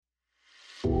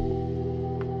Kristie.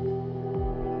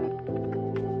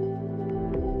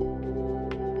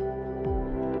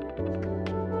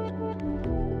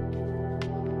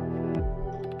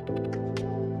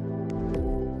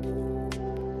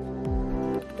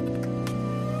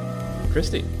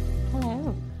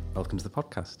 Hello. Welcome to the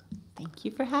podcast. Thank you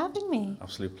for having me.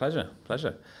 Absolute pleasure.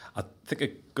 I think a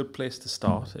good place to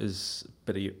start is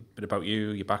a bit about you,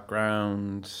 your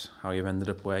background, how you've ended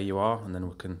up where you are, and then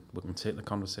we can take the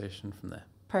conversation from there.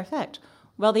 Perfect.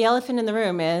 Well, the elephant in the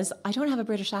room is I don't have a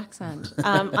British accent.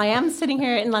 I am sitting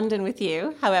here in London with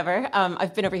you. However,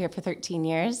 I've been over here for 13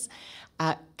 years.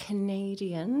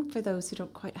 Canadian, for those who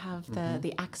don't quite have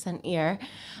the accent ear.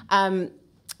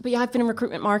 But yeah, I've been in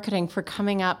recruitment marketing for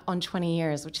coming up on 20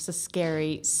 years, which is a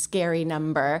scary, scary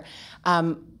number.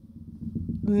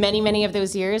 Many of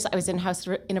those years, I was in-house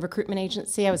in a recruitment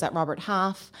agency. I was at Robert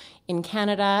Half in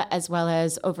Canada, as well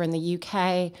as over in the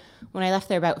UK. When I left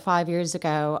there about 5 years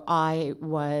ago, I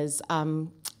was, I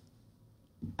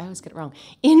always get it wrong,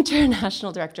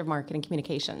 International Director of Marketing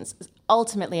Communications,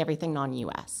 ultimately everything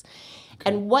non-US. Okay.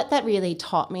 And what that really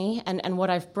taught me, and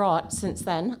what I've brought since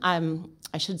then,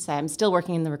 I should say I'm still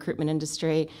working in the recruitment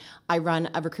industry. I run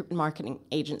a recruitment marketing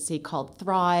agency called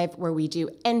Thrive, where we do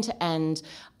end-to-end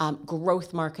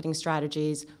growth marketing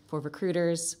strategies for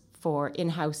recruiters, for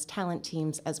in-house talent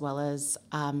teams, as well as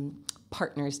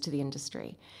partners to the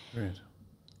industry. Right.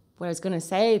 What I was going to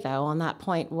say, though, on that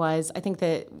point was I think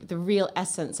that the real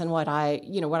essence and what I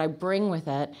bring with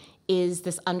it is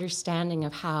this understanding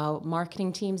of how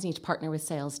marketing teams need to partner with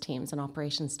sales teams and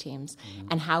operations teams,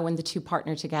 and how when the two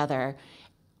partner together,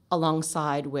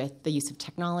 alongside with the use of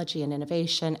technology and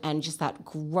innovation and just that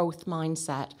growth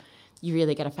mindset, you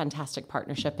really get a fantastic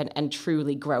partnership and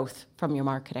truly growth from your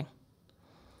marketing.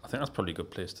 I think that's probably a good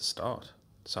place to start.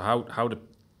 So how do,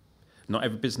 not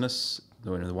every business,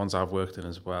 the ones I've worked in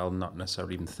as well, not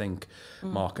necessarily even think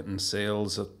marketing and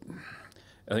sales.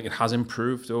 I think it has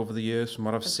improved over the years from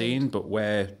what I've seen, but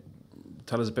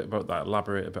tell us a bit about that,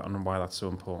 elaborate a bit on why that's so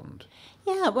important.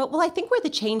 Yeah, well, I think where the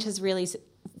change has really,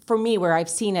 for me, where I've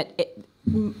seen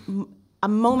a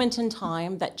moment in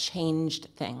time that changed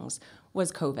things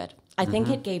was COVID. I think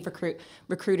it gave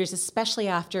recruiters, especially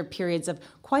after periods of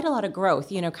quite a lot of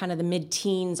growth, kind of the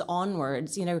mid-teens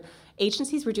onwards,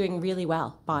 agencies were doing really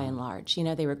well by and large.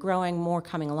 They were growing, more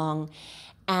coming along,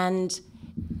 and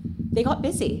they got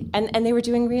busy and they were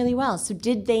doing really well. So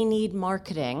did they need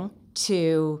marketing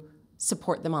to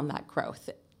support them on that growth?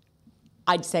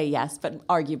 I'd say yes, but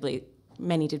arguably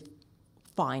many did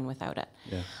fine without it.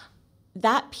 Yeah.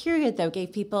 That period, though,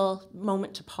 gave people a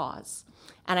moment to pause.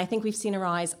 And I think we've seen a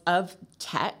rise of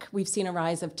tech. We've seen a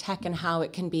rise of tech and how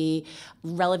it can be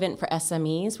relevant for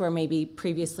SMEs, where maybe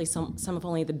previously some of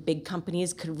only the big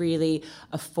companies could really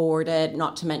afford it,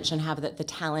 not to mention have the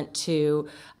talent to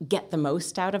get the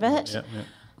most out of it. Yeah.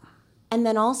 And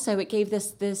then also it gave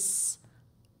this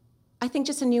I think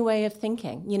just a new way of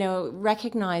thinking,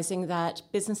 recognizing that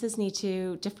businesses need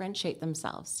to differentiate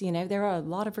themselves. There are a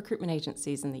lot of recruitment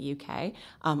agencies in the UK,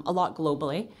 a lot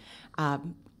globally.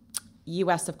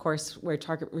 US, of course, where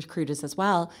target recruiters as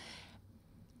well.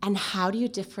 And how do you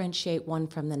differentiate one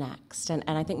from the next? And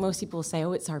I think most people will say,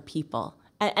 it's our people.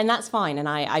 And that's fine. And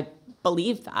I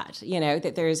believe that,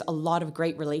 that there's a lot of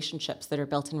great relationships that are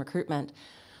built in recruitment.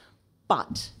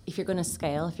 But if you're going to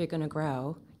scale, if you're going to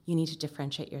grow, you need to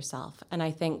differentiate yourself. And I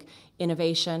think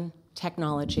innovation,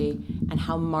 technology, and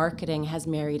how marketing has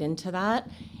married into that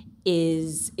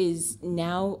is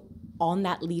now on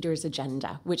that leader's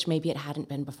agenda, which maybe it hadn't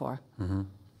been before. Mm-hmm.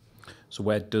 So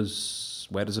where does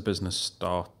a business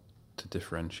start to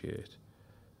differentiate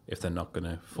if they're not going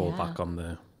to fall back on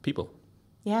the people?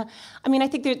 Yeah, I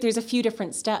think there's a few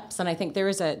different steps, and I think there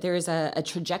is a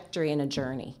trajectory and a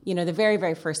journey. The very,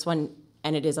 very first one,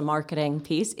 and it is a marketing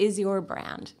piece, is your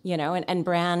brand, and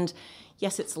brand,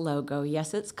 yes, it's logo,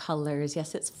 yes, it's colors,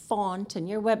 yes, it's font and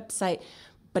your website,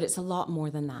 but it's a lot more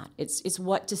than that. It's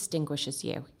what distinguishes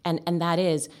you, and that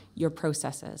is your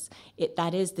processes.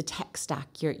 That is the tech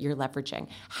stack you're leveraging.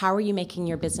 How are you making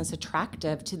your business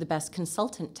attractive to the best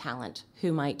consultant talent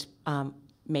who may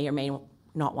or may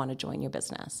not want to join your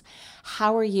business?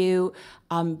 How are you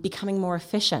becoming more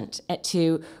efficient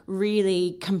to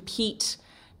really compete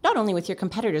not only with your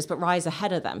competitors, but rise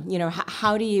ahead of them?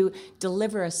 How do you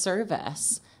deliver a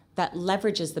service that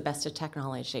leverages the best of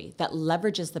technology, that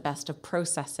leverages the best of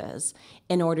processes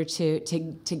in order to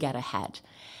get ahead?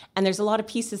 And there's a lot of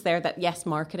pieces there that, yes,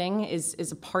 marketing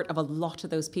is a part of a lot of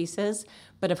those pieces,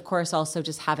 but of course also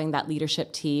just having that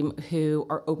leadership team who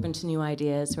are open to new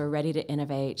ideas, who are ready to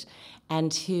innovate,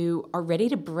 and who are ready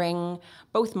to bring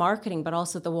both marketing but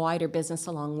also the wider business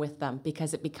along with them,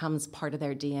 because it becomes part of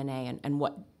their DNA and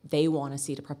what they want to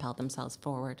see to propel themselves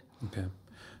forward. Okay.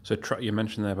 So you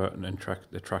mentioned there about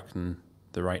attracting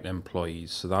the right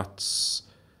employees. So that's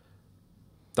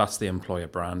the employer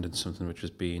brand and something which has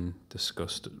been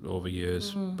discussed over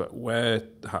years. But where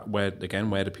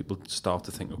do people start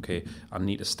to think, okay, I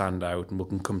need to stand out, and we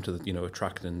can come to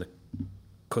attracting the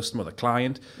customer, the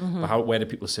client. But where do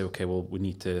people say, okay, well, we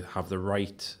need to have the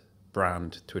right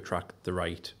brand to attract the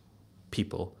right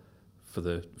people for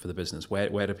the business? Where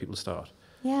do people start?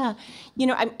 Yeah,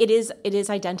 it is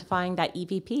identifying that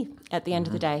EVP at the end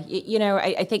of the day.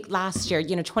 I think last year,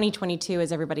 2022,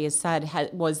 as everybody has said,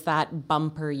 was that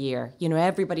bumper year.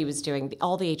 Everybody was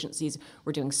all the agencies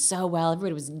were doing so well.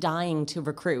 Everybody was dying to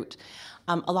recruit.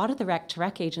 A lot of the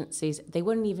rec-to-rec agencies, they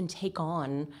wouldn't even take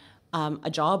on a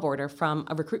job order from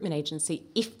a recruitment agency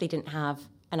if they didn't have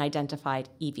an identified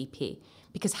EVP.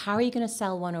 Because how are you going to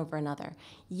sell one over another?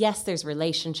 Yes, there's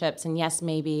relationships, and yes,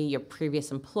 maybe your previous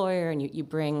employer, and you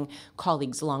bring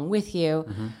colleagues along with you.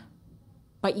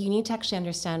 But you need to actually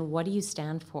understand, what do you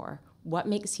stand for? What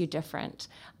makes you different?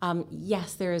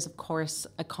 Yes, there is, of course,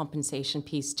 a compensation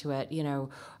piece to it.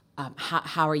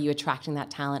 How are you attracting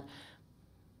that talent?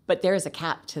 But there is a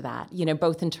cap to that,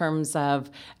 both in terms of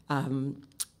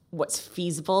what's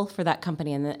feasible for that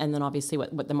company, and then obviously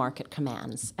what the market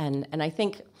commands. And I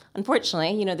think,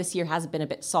 unfortunately, this year has been a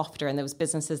bit softer, and those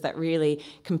businesses that really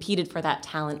competed for that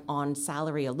talent on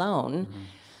salary alone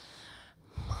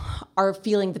are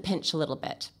feeling the pinch a little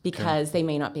bit, because they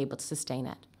may not be able to sustain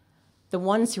it. The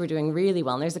ones who are doing really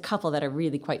well, and there's a couple that are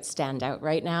really quite stand out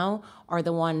right now, are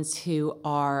the ones who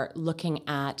are looking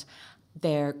at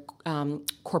their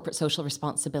corporate social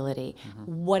responsibility.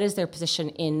 What is their position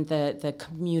in the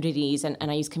communities, and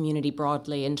I use community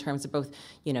broadly in terms of both,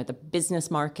 the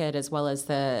business market as well as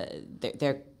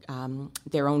their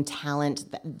own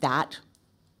talent, that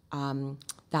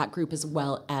group, as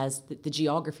well as the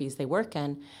geographies they work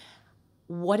in.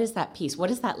 What is that piece? What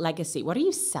is that legacy? What are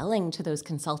you selling to those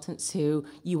consultants who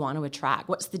you want to attract?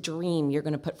 What's the dream you're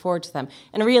going to put forward to them?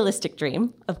 And a realistic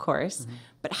dream, of course,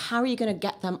 but how are you going to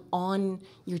get them on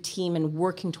your team and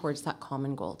working towards that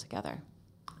common goal together?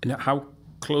 And how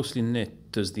closely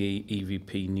knit does the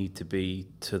EVP need to be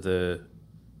to the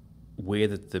way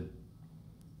that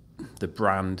the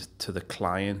brand to the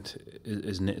client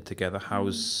is knit together?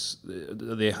 How's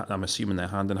they? I'm assuming they're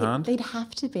hand in hand. They'd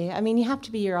have to be. I mean, you have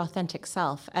to be your authentic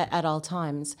self at all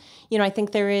times. I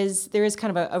think there is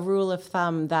kind of a rule of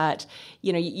thumb that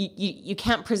you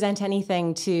can't present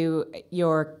anything to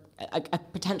a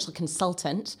potential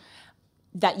consultant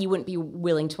that you wouldn't be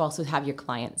willing to also have your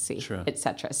clients see,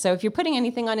 etc. So if you're putting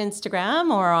anything on Instagram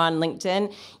or on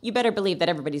LinkedIn, you better believe that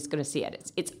everybody's going to see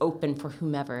it. It's open for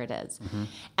whomever it is.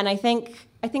 And I think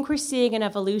we're seeing an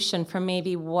evolution from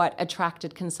maybe what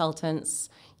attracted consultants,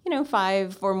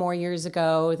 5 or more years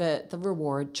ago, the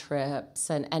reward trips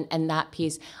and that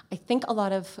piece. I think a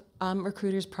lot of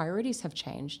recruiters' priorities have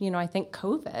changed. I think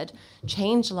COVID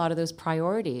changed a lot of those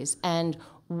priorities, and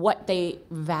what they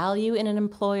value in an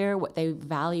employer, what they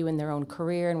value in their own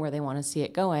career, and where they want to see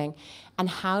it going, and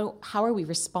how are we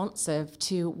responsive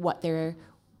to what their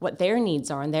needs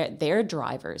are and their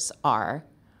drivers are,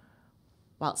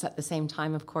 whilst at the same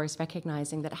time, of course,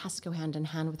 recognizing that it has to go hand in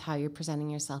hand with how you're presenting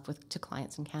yourself to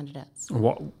clients and candidates.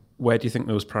 Where do you think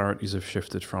those priorities have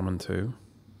shifted from and to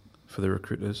for the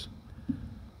recruiters?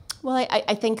 Well,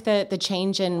 I think the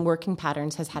change in working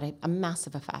patterns has had a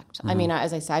massive effect. I mean,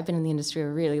 as I said, I've been in the industry a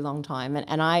really long time,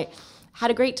 and I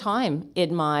had a great time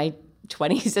in my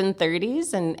 20s and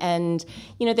 30s, and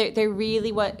there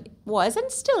really was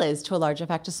and still is, to a large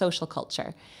effect, a social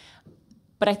culture.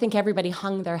 But I think everybody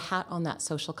hung their hat on that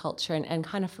social culture and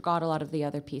kind of forgot a lot of the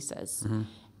other pieces.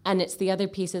 And it's the other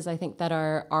pieces, I think, that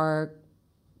are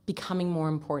becoming more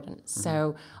important.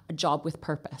 So a job with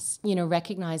purpose,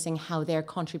 recognizing how their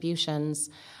contributions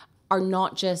are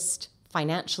not just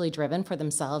financially driven for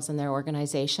themselves and their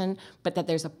organization, but that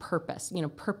there's a purpose.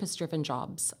 Purpose-driven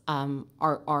jobs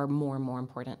are more and more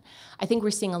important. I think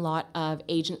we're seeing a lot of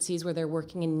agencies where they're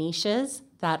working in niches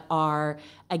that are,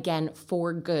 again,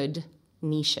 for good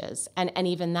niches. And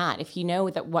even that, if you know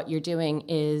that what you're doing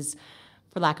is,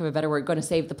 for lack of a better word, going to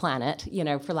save the planet,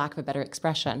 for lack of a better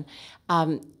expression,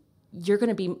 you're going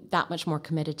to be that much more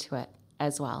committed to it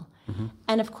as well.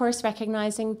 And of course,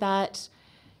 recognizing that,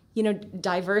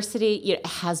 diversity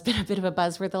has been a bit of a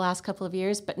buzzword the last couple of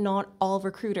years, but not all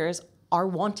recruiters are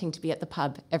wanting to be at the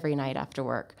pub every night after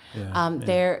work. Yeah,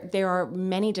 There are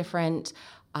many different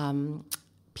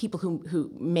people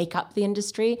who make up the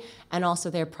industry, and also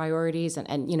their priorities,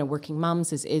 and you know, working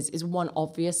mums is one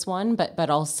obvious one, but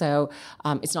also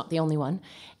it's not the only one.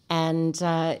 And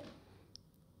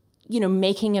you know,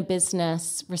 making a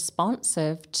business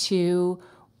responsive to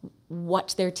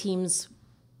what their teams,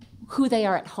 who they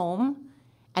are at home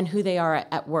and who they are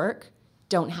at work,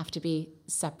 don't have to be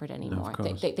separate anymore. No,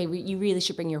 of course. You really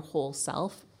should bring your whole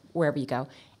self wherever you go.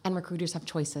 And recruiters have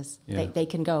choices. Yeah. They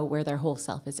can go where their whole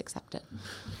self is accepted.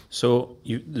 So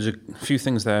there's a few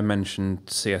things there mentioned: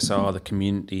 CSR, the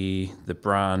community, the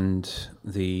brand,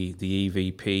 the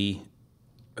EVP.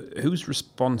 Who's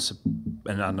responsible?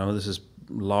 And I know this is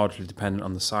largely dependent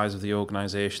on the size of the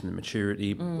organisation, the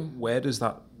maturity. Where does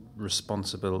that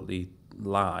responsibility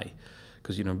lie?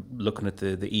 Because, you know, looking at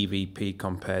the EVP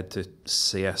compared to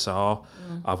CSR,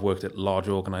 I've worked at large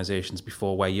organisations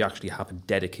before where you actually have a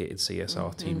dedicated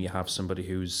CSR team. You have somebody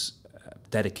who's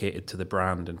dedicated to the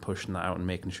brand and pushing that out and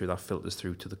making sure that filters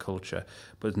through to the culture,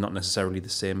 but it's not necessarily the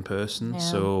same person. Yeah.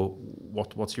 So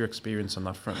what's your experience on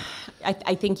that front?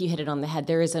 I think you hit it on the head.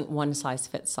 There isn't one size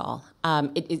fits all.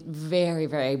 It is very,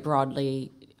 very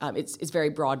broadly. It's very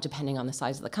broad depending on the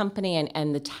size of the company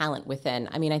and the talent within.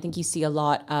 I mean, I think you see a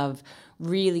lot of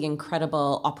really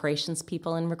incredible operations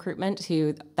people in recruitment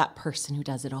that person who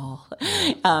does it all.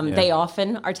 They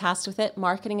often are tasked with it.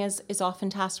 Marketing is often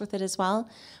tasked with it as well.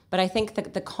 But I think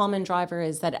the common driver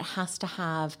is that it has to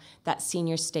have that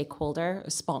senior stakeholder,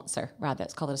 sponsor, rather,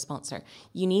 let's call it a sponsor.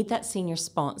 You need that senior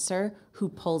sponsor who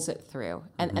pulls it through.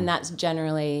 And that's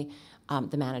generally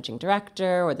the managing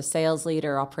director or the sales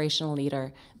leader, operational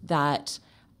leader, that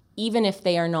even if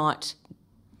they are not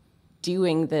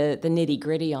doing the nitty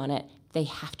gritty on it, they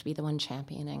have to be the one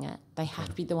championing it. They have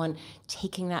to be the one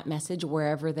taking that message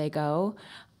wherever they go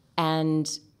and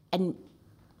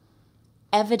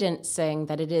evidencing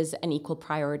that it is an equal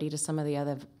priority to some of the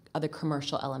other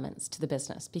commercial elements to the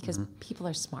business, because people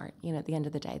are smart. You know, at the end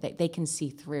of the day, they can see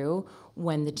through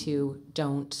when the two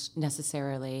don't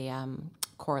necessarily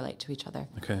correlate to each other.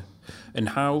 Okay. And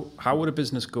how would a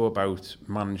business go about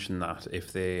managing that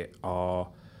if they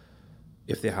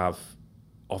have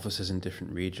offices in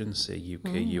different regions, say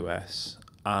UK, US,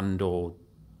 and or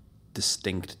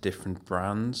distinct different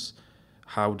brands?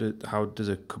 How does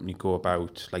a company go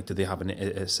about, like, do they have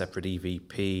a separate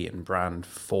EVP and brand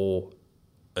for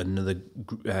another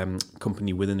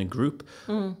company within a group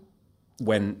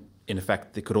when in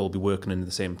effect they could all be working in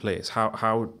the same place?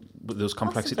 How those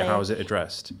complexity, Possibly. how is it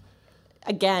addressed?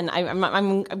 Again, I'm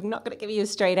not going to give you a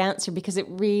straight answer because it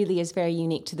really is very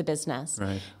unique to the business.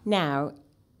 Right. Now,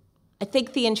 I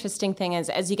think the interesting thing is,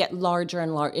 as you get larger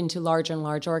and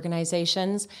large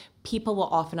organizations, people will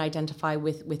often identify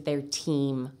with their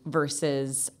team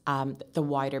versus the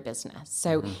wider business.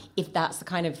 So if that's the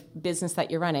kind of business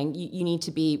that you're running, you need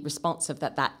to be responsive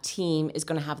that team is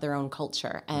going to have their own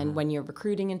culture. And when you're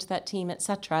recruiting into that team,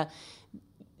 etc.,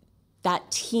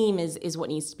 that team is what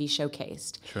needs to be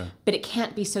showcased. Sure. But it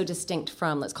can't be so distinct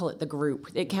from, let's call it the group.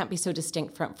 It can't be so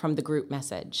distinct from the group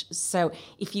message. So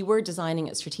if you were designing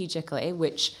it strategically,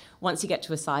 which once you get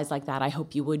to a size like that, I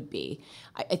hope you would be,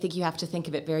 I think you have to think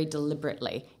of it very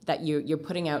deliberately, that you're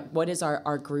putting out what is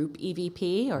our group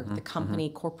EVP or the company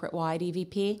corporate-wide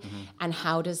EVP, and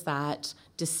how does that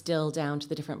distill down to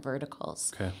the different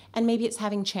verticals. Okay. And maybe it's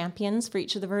having champions for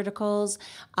each of the verticals.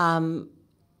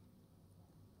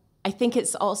 I think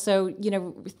it's also,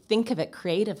 think of it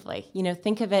creatively.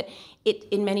 Think of it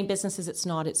in many businesses, it's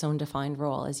not its own defined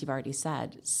role, as you've already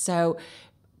said. So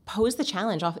pose the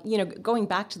challenge off, going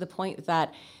back to the point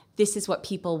that this is what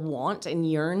people want and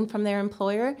yearn from their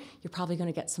employer. You're probably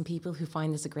going to get some people who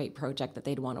find this a great project that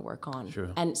they'd want to work on. Sure.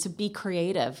 And so be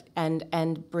creative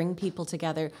and bring people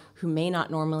together who may not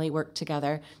normally work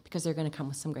together, because they're going to come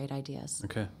with some great ideas.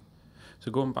 Okay. So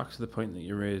going back to the point that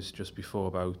you raised just before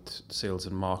about sales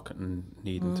and marketing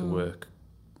needing to work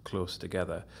close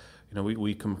together,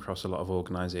 we come across a lot of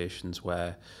organisations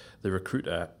where the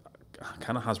recruiter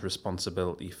kind of has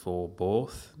responsibility for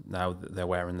both. Now they're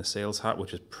wearing the sales hat,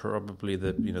 which is probably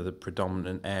the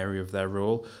predominant area of their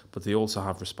role, but they also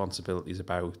have responsibilities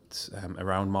about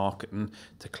around marketing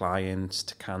to clients,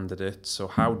 to candidates. So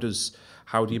how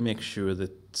do you make sure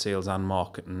that sales and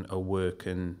marketing are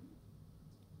working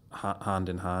hand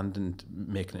in hand and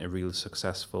making it a really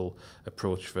successful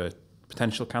approach for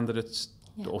potential candidates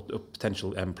or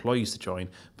potential employees to join,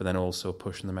 but then also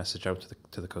pushing the message out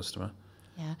to the customer?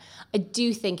 Yeah, I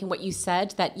do think in what you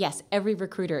said that, yes, every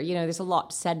recruiter, there's a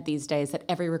lot said these days that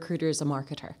every recruiter is a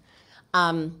marketer.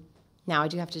 now I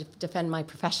do have to defend my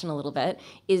profession a little bit,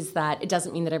 is that it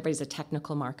doesn't mean that everybody's a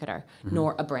technical marketer,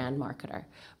 nor a brand marketer.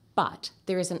 But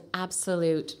there is an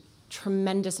absolute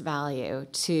tremendous value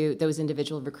to those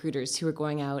individual recruiters who are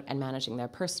going out and managing their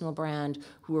personal brand,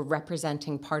 who are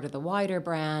representing part of the wider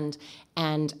brand,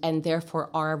 and therefore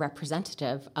are a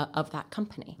representative of that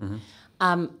company.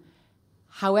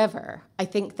 However, I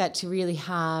think that to really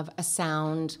have a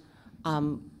sound,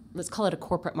 let's call it a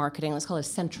corporate marketing, let's call it a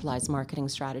centralized marketing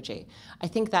strategy, I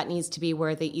think that needs to be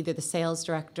where either the sales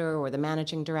director or the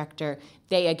managing director,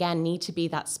 they again need to be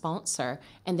that sponsor,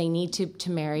 and they need to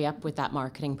marry up with that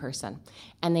marketing person.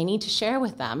 And they need to share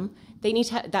with them,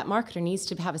 that marketer needs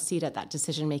to have a seat at that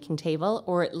decision-making table,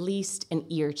 or at least an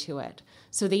ear to it.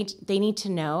 So they need to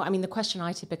know, I mean, the question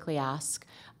I typically ask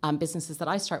businesses that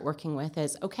I start working with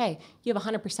is, okay, you have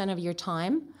 100% of your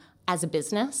time as a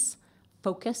business,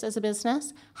 focus as a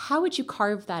business. How would you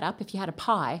carve that up if you had a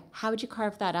pie? How would you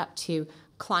carve that up to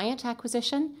client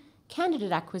acquisition,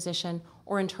 candidate acquisition,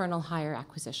 or internal hire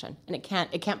acquisition? And it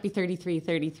can't be 33,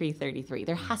 33, 33.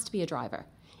 There has to be a driver.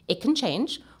 It can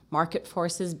change. Market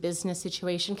forces, business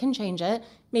situation can change it.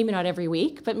 Maybe not every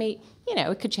week, but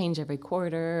it could change every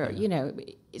quarter. Or,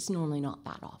 it's normally not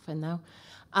that often though.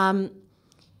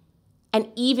 And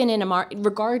even in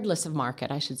regardless of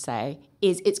market, I should say,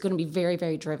 it's going to be very,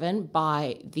 very driven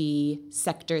by the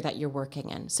sector that you're working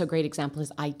in. So a great example is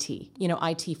IT.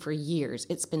 IT for years,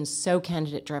 it's been so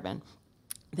candidate driven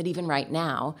that even right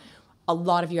now, a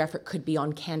lot of your effort could be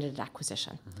on candidate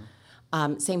acquisition.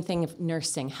 Same thing of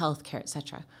nursing, healthcare, et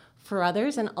cetera. For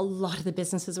others, and a lot of the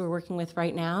businesses we're working with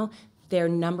right now, their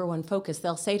number one focus,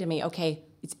 they'll say to me, okay,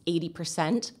 it's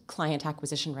 80% client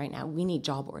acquisition right now. We need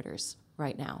job orders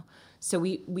right now. So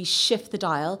we shift the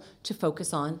dial to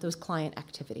focus on those client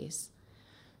activities.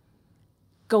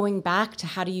 Going back to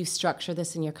how do you structure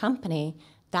this in your company,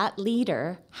 that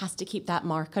leader has to keep that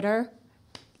marketer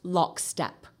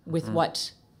lockstep with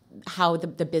how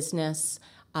the business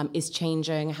is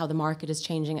changing, how the market is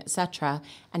changing, et cetera,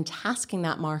 and tasking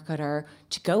that marketer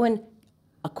to go and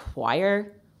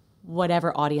acquire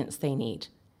whatever audience they need.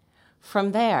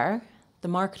 From there, the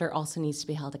marketer also needs to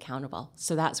be held accountable.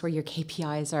 So that's where your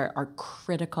KPIs are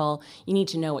critical. You need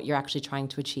to know what you're actually trying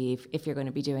to achieve if you're going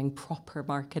to be doing proper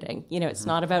marketing. It's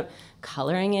not about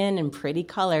coloring in pretty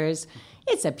colors.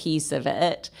 It's a piece of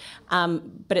it.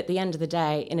 But at the end of the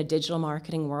day, in a digital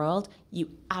marketing world,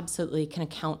 you absolutely can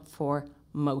account for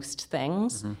most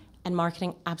things. And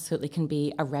marketing absolutely can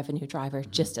be a revenue driver,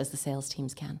 just as the sales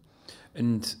teams can.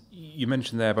 And you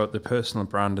mentioned there about the personal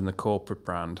brand and the corporate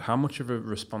brand. How much of a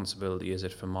responsibility is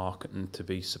it for marketing to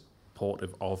be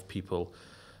supportive of people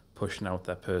pushing out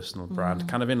their personal brand,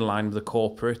 kind of in line with the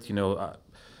corporate?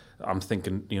 I'm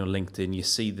thinking, LinkedIn, you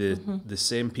see the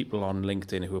same people on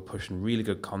LinkedIn who are pushing really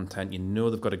good content.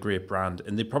 They've got a great brand,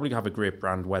 and they probably have a great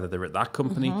brand whether they're at that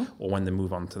company or when they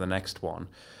move on to the next one.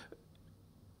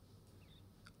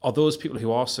 Are those people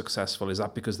who are successful, is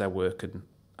that because they're working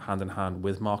hand in hand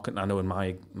with marketing? I know in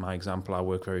my example, I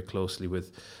work very closely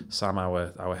with Sam,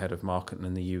 our head of marketing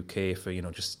in the UK, for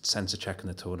just sensor checking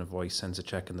the tone of voice, sensor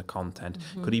checking the content.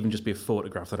 Could even just be a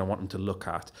photograph that I want them to look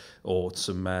at, or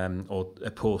or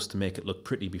a post to make it look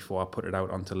pretty before I put it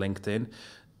out onto LinkedIn,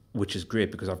 which is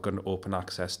great because I've got an open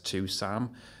access to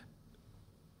Sam.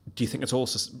 Do you think it's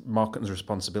also marketing's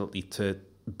responsibility to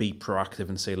be proactive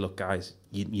and say, look, guys,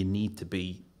 you need to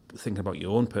be thinking about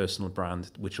your own personal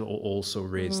brand, which will also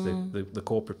raise the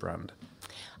corporate brand?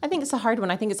 I think it's a hard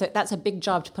one. I think that's a big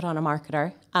job to put on a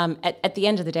marketer. At the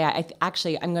end of the day,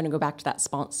 I'm going to go back to that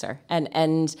sponsor,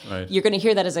 and right. You're going to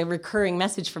hear that as a recurring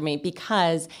message from me,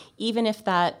 because even if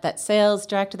that sales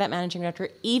director, that managing director,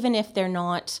 even if they're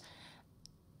not,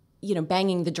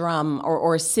 banging the drum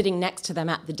or sitting next to them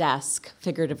at the desk,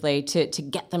 figuratively, to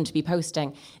get them to be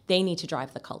posting, they need to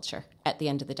drive the culture at the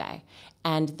end of the day.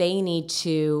 And they need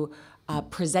to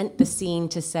present the scene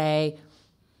to say,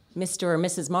 Mr. or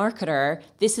Mrs. Marketer,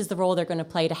 this is the role they're going to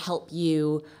play to help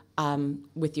you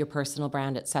with your personal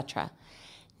brand, etc.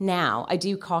 Now, I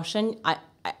do caution,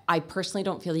 I personally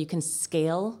don't feel you can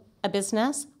scale a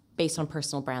business based on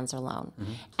personal brands alone.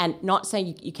 And not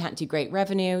saying you can't do great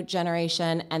revenue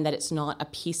generation and that it's not a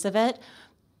piece of it,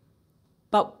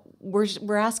 but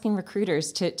we're asking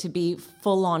recruiters to be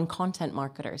full-on content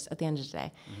marketers at the end of the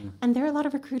day. And there are a lot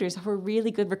of recruiters who are really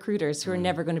good recruiters who are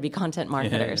never going to be content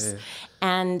marketers. Yeah.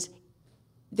 And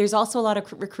there's also a lot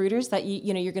of recruiters that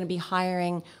you're going to be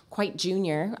hiring quite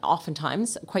junior,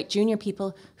 oftentimes, quite junior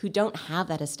people who don't have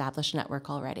that established network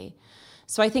already.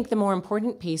 So I think the more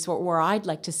important piece, where I'd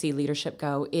like to see leadership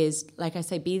go, is, like I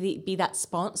say, be that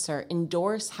sponsor,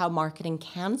 endorse how marketing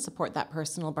can support that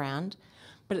personal brand,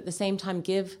 but at the same time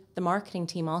give the marketing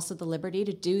team also the liberty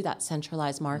to do that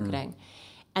centralized marketing.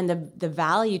 And the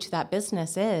value to that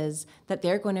business is that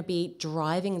they're going to be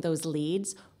driving those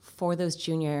leads for those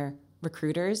junior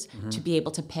recruiters to be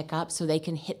able to pick up so they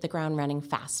can hit the ground running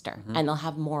faster and they'll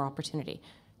have more opportunity.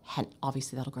 Hence,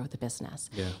 obviously, that'll grow the business.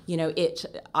 Yeah. You know,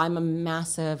 I'm a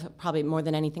massive, probably more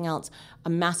than anything else, a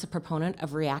massive proponent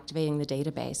of reactivating the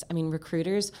database. I mean,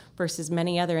 recruiters versus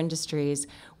many other industries,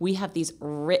 we have these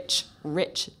rich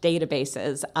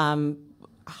databases,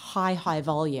 high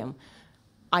volume.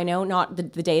 I know not the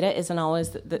data isn't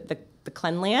always the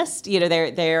cleanliest. You know,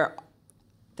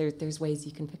 there's ways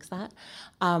you can fix that.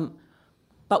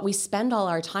 But we spend all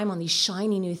our time on these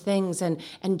shiny new things and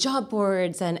job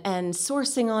boards and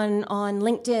sourcing on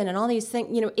LinkedIn and all these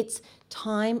things. You know, it's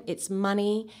time, it's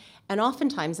money. And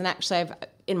oftentimes, and actually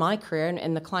in my career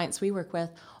and the clients we work with,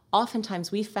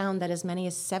 oftentimes we found that as many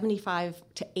as 75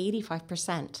 to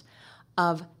 85%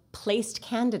 of placed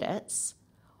candidates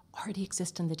already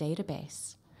exist in the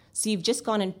database. So you've just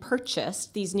gone and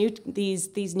purchased these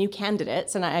new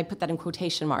candidates, and I put that in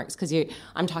quotation marks because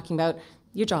I'm talking about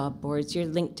your job boards, your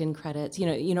LinkedIn credits,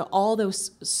 you know, all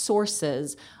those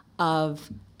sources of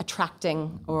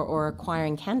attracting or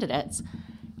acquiring candidates,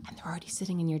 and they're already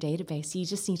sitting in your database. You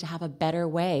just need to have a better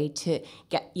way to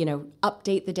get, you know,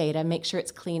 update the data, make sure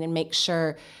it's clean, and make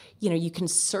sure, you know, you can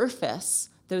surface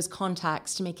those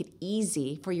contacts to make it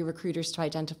easy for your recruiters to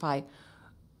identify,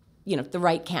 you know, the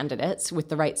right candidates with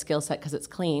the right skill set because it's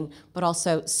clean, but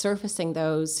also surfacing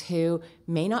those who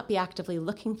may not be actively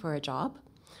looking for a job,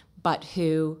 but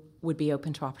who would be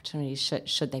open to opportunities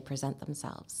should they present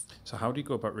themselves. So how do you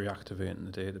go about reactivating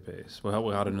the database? Well,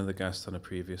 we had another guest on a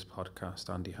previous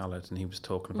podcast, Andy Hallett, and he was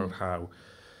talking about how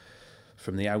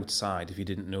from the outside, if you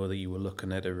didn't know that you were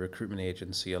looking at a recruitment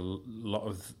agency, a lot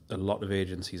of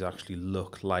agencies actually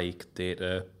look like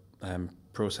data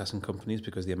processing companies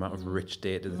because the amount of rich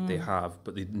data that they have,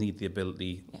 but they need the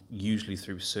ability, usually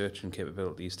through search and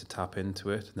capabilities, to tap into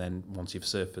it. And then once you've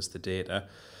surfaced the data,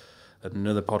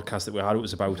 another podcast that we had, it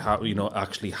was about how, you know,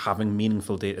 actually having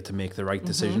meaningful data to make the right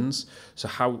decisions. So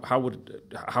how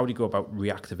do you go about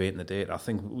reactivating the data? I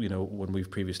think, you know, when we've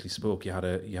previously spoke, you had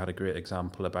a great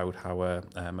example about how a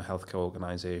healthcare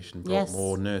organisation brought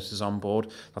more nurses on board.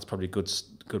 That's probably a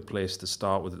good place to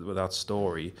start with that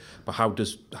story. But how do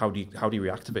you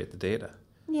reactivate the data?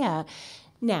 Yeah.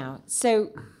 Now, so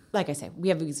like I say, we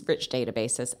have these rich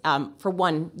databases. For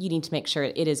one, you need to make sure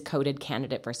it is coded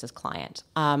candidate versus client.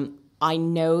 I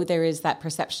know there is that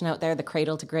perception out there, the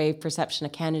cradle to grave perception, a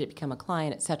candidate become a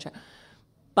client, etc.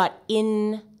 But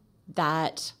in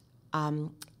that,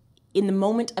 in the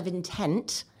moment of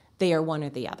intent, they are one or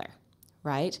the other,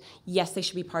 right? Yes, they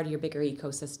should be part of your bigger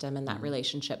ecosystem and that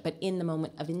relationship, but in the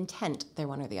moment of intent, they're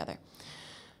one or the other.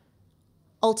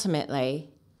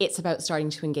 Ultimately, it's about starting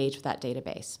to engage with that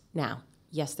database. Now,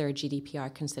 yes, there are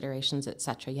GDPR considerations,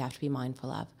 etc. you have to be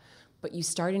mindful of, but you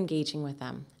start engaging with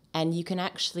them. And you can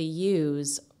actually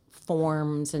use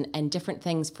forms and different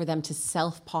things for them to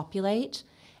self-populate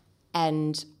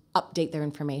and update their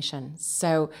information.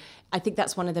 So I think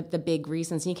that's one of the big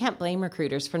reasons. And you can't blame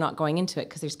recruiters for not going into it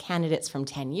because there's candidates from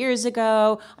 10 years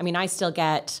ago. I mean, I still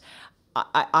get,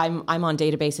 I'm on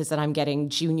databases that I'm getting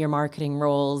junior marketing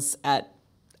roles at,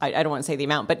 I don't want to say the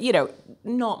amount, but, you know,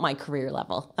 not my career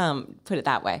level, put it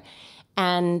that way.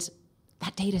 And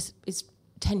that data is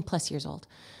 10 plus years old.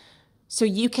 So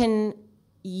you can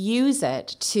use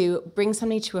it to bring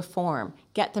somebody to a form,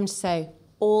 get them to say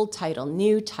old title,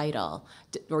 new title,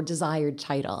 or desired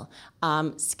title,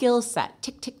 skill set,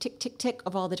 tick, tick, tick, tick, tick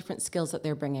of all the different skills that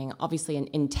they're bringing, obviously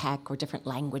in tech or different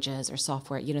languages or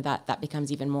software, you know, that becomes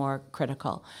even more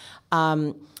critical.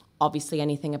 Obviously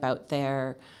anything about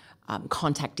their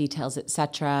contact details,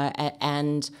 etc.,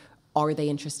 and are they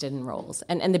interested in roles?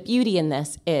 And the beauty in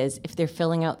this is if they're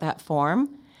filling out that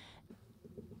form,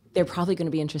 they're probably going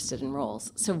to be interested in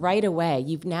roles. So right away,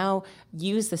 you've now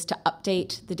used this to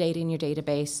update the data in your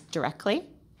database directly,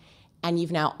 and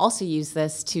you've now also used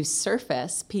this to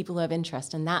surface people who have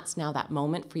interest, and that's now that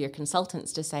moment for your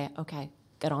consultants to say, okay,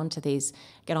 get onto these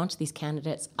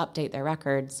candidates, update their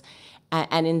records.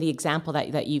 And in the example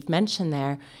that you've mentioned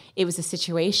there, it was a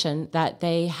situation that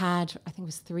they had, I think it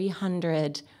was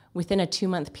 300. Within a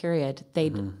 2-month period,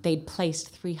 they'd placed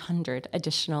 300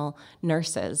 additional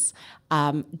nurses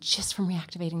just from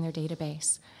reactivating their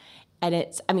database. And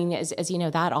it's, I mean, as you know,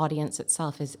 that audience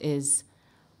itself is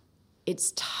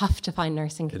it's tough to find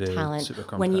nursing talent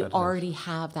when you already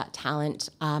have that talent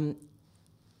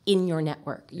in your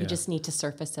network. You just need to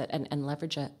surface it and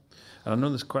leverage it. And I know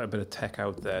there's quite a bit of tech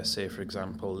out there, say, for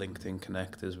example, LinkedIn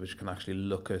connectors, which can actually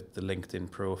look at the LinkedIn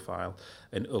profile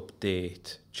and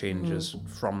update changes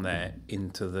from there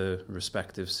into the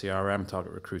respective CRM,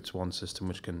 Target Recruits One system,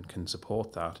 which can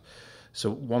support that.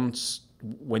 So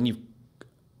when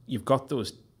you've got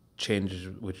those changes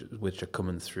which are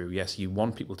coming through, yes, you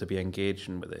want people to be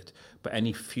engaging with it, but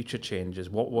any future changes,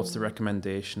 what's the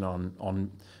recommendation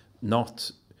on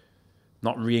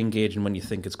not re-engaging when you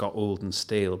think it's got old and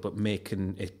stale, but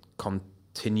making it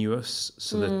continuous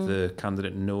so that the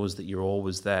candidate knows that you're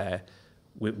always there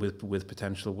with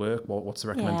potential work? What's the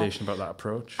recommendation about that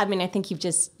approach? I mean, I think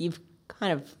you've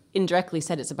kind of indirectly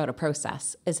said it's about a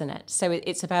process, isn't it? So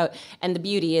it's about, and the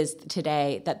beauty is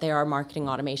today that there are marketing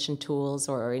automation tools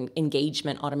or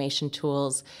engagement automation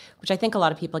tools, which I think a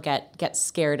lot of people get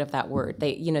scared of that word.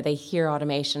 They hear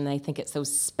automation and they think it's those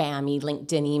spammy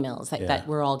LinkedIn emails that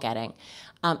we're all getting.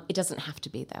 It doesn't have to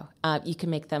be, though. You can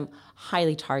make them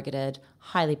highly targeted,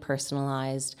 highly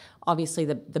personalized. Obviously,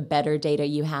 the better data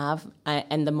you have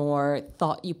and the more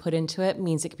thought you put into it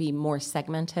means it could be more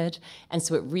segmented. And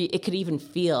so it could even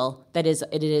feel that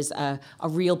it is a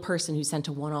real person who sent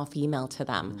a one-off email to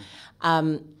them.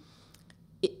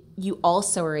 You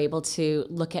also are able to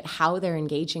look at how they're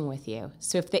engaging with you.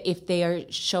 So if they are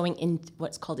showing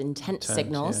what's called intent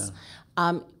signals,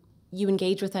 you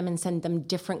engage with them and send them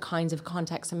different kinds of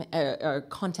context or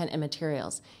content and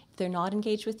materials. If they're not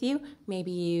engaged with you,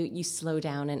 maybe you slow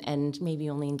down and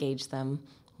maybe only engage them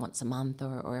once a month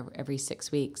or every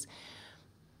 6 weeks.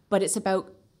 But it's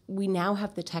about, we now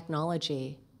have the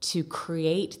technology to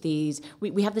create these,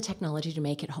 we have the technology to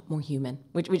make it more human,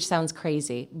 which sounds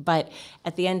crazy. But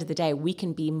at the end of the day, we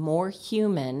can be more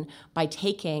human by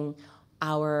taking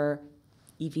our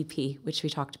EVP, which we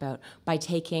talked about, by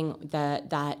taking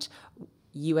that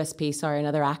USP, sorry,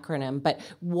 another acronym, but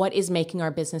what is making our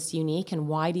business unique and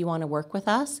why do you want to work with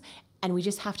us? And we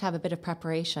just have to have a bit of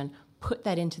preparation, put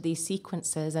that into these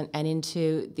sequences and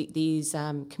into these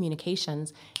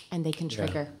communications, and they can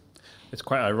trigger. Yeah. It's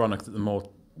quite ironic that the more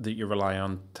that you rely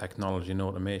on technology and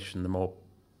automation, the more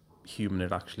human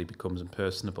it actually becomes and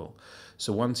personable.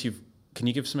 So can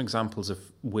you give some examples of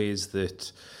ways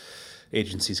that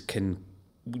agencies can,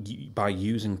 by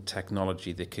using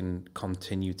technology, they can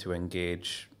continue to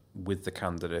engage with the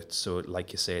candidate? So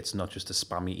like you say, it's not just a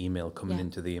spammy email coming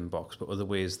into the inbox, but other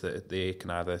ways that they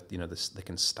can either, they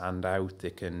can stand out,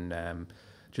 they can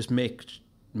just make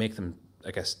them,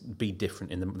 I guess, be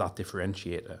different in that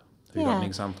differentiator. Have you got any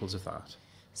examples of that?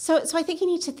 So I think you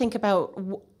need to think about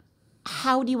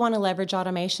how do you want to leverage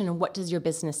automation and what does your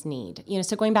business need?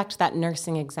 So going back to that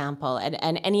nursing example and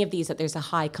any of these that there's a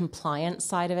high compliance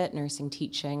side of it, nursing,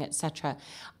 teaching, et cetera.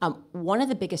 One of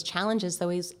the biggest challenges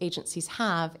those agencies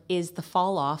have is the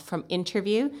fall off from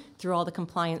interview through all the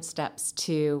compliance steps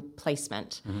to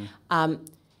placement.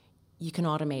 You can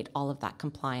automate all of that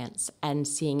compliance and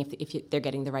seeing if they're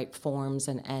getting the right forms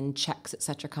and checks, et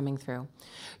cetera, coming through.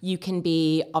 You can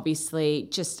be obviously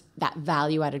just that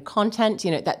value-added content,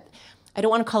 that I don't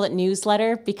want to call it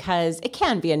newsletter because it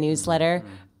can be a newsletter.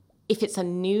 If it's a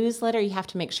newsletter, you have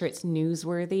to make sure it's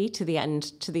newsworthy to the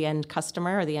end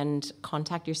customer or the end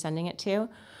contact you're sending it to.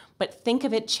 But think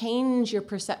of it, change your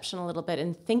perception a little bit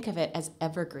and think of it as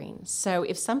evergreen. So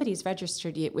if somebody's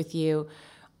registered with you,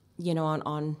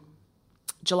 on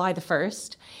July the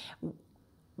 1st,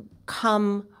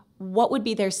 what would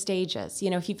be their stages?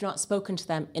 If you've not spoken to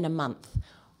them in a month,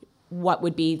 what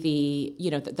would be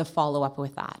the follow-up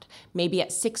with that? Maybe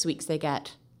at 6 weeks they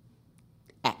get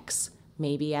X.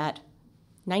 Maybe at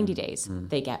 90 days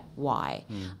they get Y.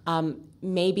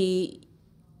 Maybe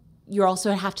you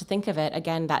also have to think of it,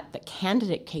 again, that the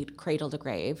candidate cradle to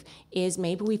grave is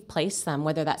maybe we've placed them,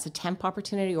 whether that's a temp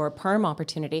opportunity or a perm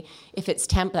opportunity. If it's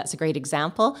temp, that's a great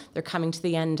example. They're coming to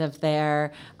the end of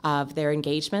their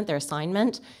engagement, their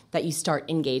assignment, that you start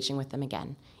engaging with them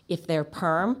again. If they're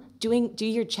perm, do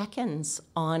your check-ins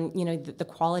on the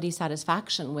quality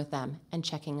satisfaction with them and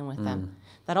checking in with them.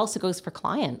 That also goes for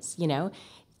clients,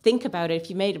 Think about it. If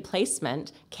you made a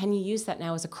placement, can you use that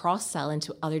now as a cross-sell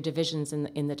into other divisions in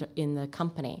the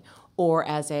company, or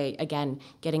as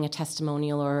getting a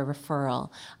testimonial or a referral?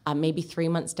 Maybe 3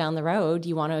 months down the road,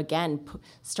 you want to again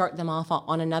start them off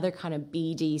on another kind of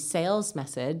BD sales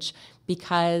message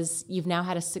because you've now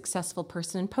had a successful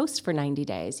person in post for 90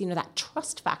 days. That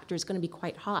trust factor is going to be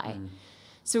quite high.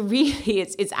 So really,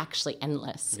 it's actually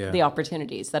endless, the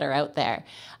opportunities that are out there.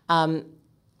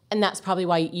 And that's probably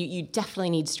why you definitely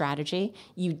need strategy.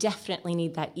 You definitely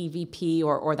need that EVP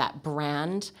or that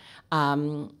brand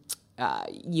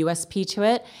USP to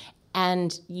it.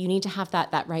 And you need to have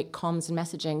that right comms and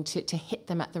messaging to hit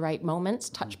them at the right moments,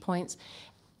 touch points.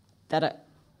 that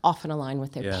often align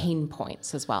with their pain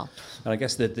points as well. And I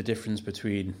guess the difference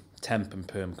between temp and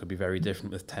perm could be very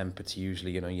different. With temp, it's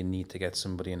usually, you need to get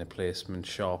somebody in a placement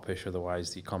sharpish,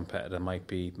 otherwise the competitor might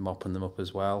be mopping them up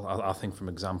as well. I think from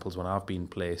examples when I've been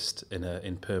placed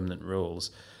in permanent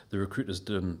roles, the recruiter's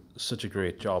done such a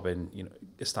great job in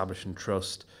establishing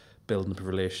trust, building up a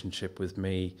relationship with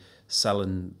me,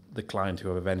 selling the client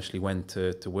who I eventually went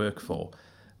to work for.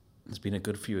 There's been a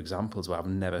good few examples where I've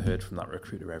never heard from that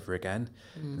recruiter ever again.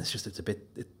 And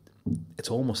it's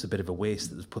almost a bit of a waste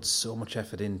that they've put so much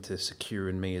effort into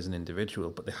securing me as an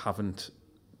individual, but they haven't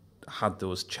had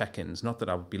those check-ins. Not that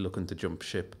I would be looking to jump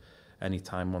ship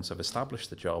anytime once I've established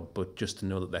the job, but just to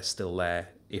know that they're still there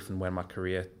if and when my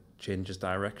career changes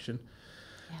direction.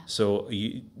 Yeah. So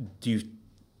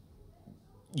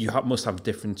must have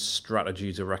different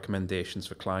strategies or recommendations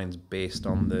for clients based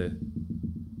on the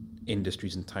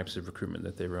industries and types of recruitment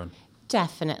that they run.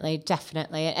 Definitely.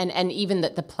 And even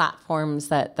the platforms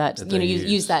that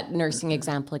use that nursing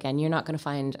example again, you're not going to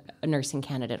find a nursing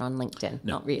candidate on LinkedIn.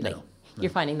 No, not really. No.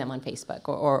 You're finding them on Facebook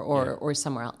or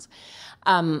somewhere else.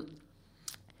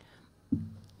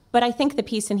 But I think the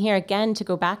piece in here, again, to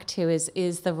go back to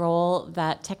is the role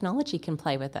that technology can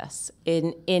play with us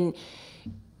in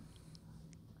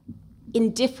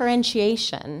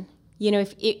differentiation.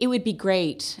 If it would be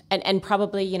great, and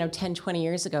probably, 10, 20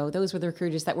 years ago, those were the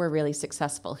recruiters that were really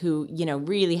successful, who,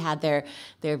 really had their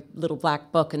little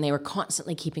black book and they were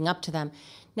constantly keeping up to them.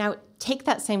 Now, take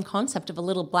that same concept of a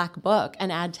little black book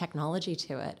and add technology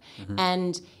to it. Mm-hmm.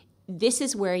 And this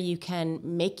is where you can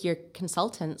make your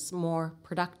consultants more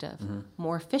productive,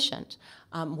 more efficient,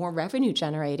 more revenue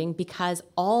generating, because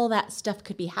all that stuff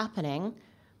could be happening,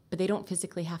 but they don't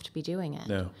physically have to be doing it.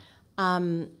 No.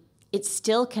 It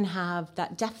still can have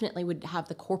that, definitely would have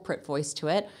the corporate voice to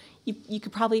it. You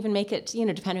could probably even make it,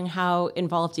 depending on how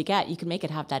involved you get, you can make it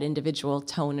have that individual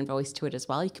tone and voice to it as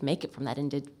well. You can make it from that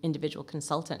individual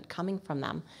consultant coming from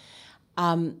them.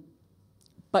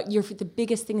 But the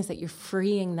biggest thing is that you're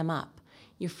freeing them up.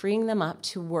 You're freeing them up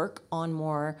to work on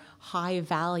more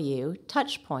high-value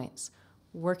touch points,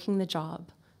 working the job,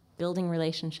 building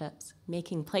relationships,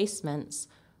 making placements,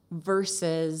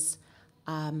 versus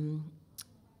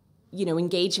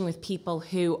engaging with people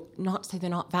who, not say they're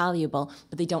not valuable,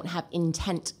 but they don't have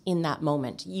intent in that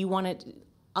moment. You want to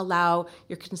allow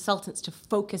your consultants to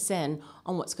focus in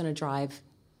on what's going to drive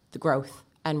the growth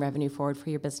and revenue forward for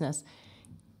your business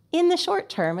in the short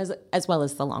term as well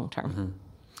as the long term. Mm-hmm.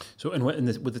 So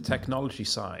with the technology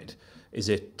side, is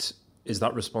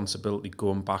that responsibility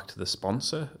going back to the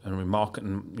sponsor? And with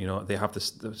marketing, they have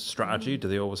the strategy. Do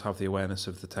they always have the awareness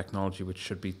of the technology which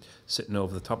should be sitting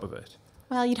over the top of it?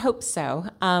 Well, you'd hope so.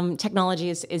 Technology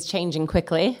is changing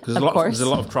quickly, of course. There's a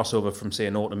lot of crossover from, say,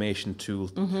 an automation tool,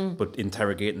 but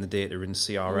interrogating the data in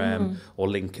CRM or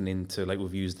linking into, like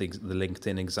we've used the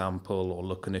LinkedIn example, or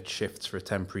looking at shifts for a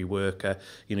temporary worker.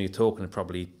 You're talking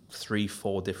probably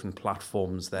 3-4 different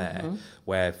platforms there,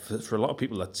 where for a lot of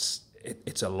people it's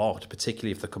a lot,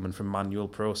 particularly if they're coming from manual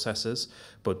processes.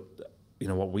 But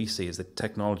what we see is that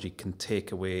technology can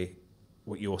take away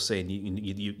what you're saying.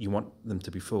 You want them to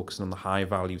be focused on the high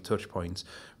value touch points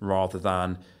rather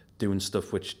than doing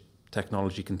stuff which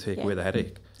technology can take away the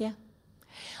headache. Yeah.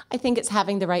 I think it's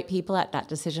having the right people at that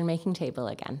decision making table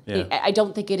again. Yeah. I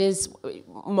don't think it is,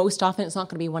 most often it's not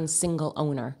going to be one single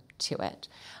owner to it.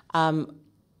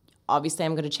 Obviously,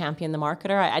 I'm going to champion the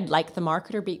marketer. I'd like the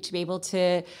marketer to be able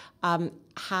to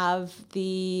have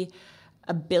the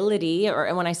ability,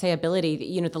 or when I say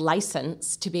ability, the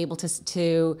license to be able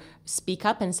to speak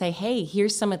up and say, hey,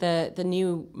 here's some of the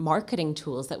new marketing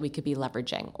tools that we could be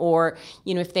leveraging. Or,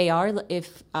 if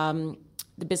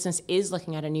the business is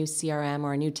looking at a new CRM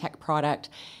or a new tech product,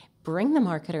 bring the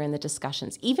marketer in the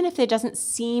discussions. Even if it doesn't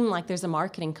seem like there's a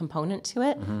marketing component to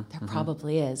it, there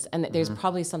probably is. And there's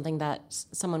probably something that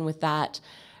someone with that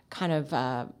kind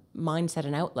of mindset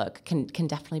and outlook can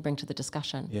definitely bring to the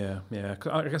discussion. Yeah.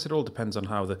 I guess it all depends on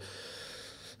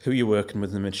who you're working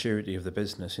with and the maturity of the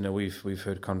business. We've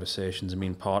heard conversations,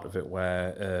 part part of it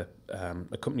where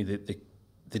a company,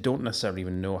 they don't necessarily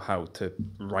even know how to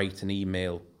write an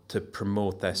email to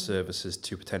promote their services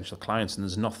to potential clients, and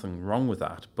there's nothing wrong with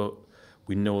that. But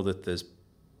we know that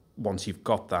once you've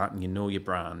got that and you know your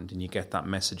brand and you get that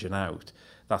messaging out,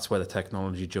 that's where the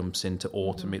technology jumps in to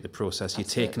automate the process.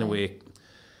 Absolutely. You're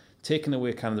taking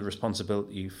away kind of the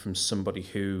responsibility from somebody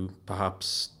who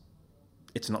perhaps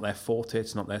it's not their forte,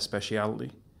 it's not their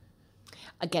speciality.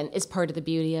 Again, it's part of the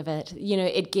beauty of it.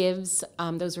 It gives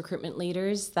those recruitment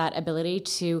leaders that ability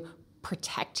to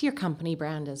protect your company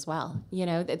brand as well. You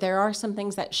know, there are some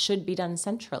things that should be done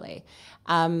centrally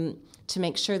to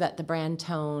make sure that the brand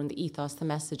tone, the ethos, the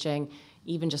messaging,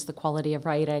 even just the quality of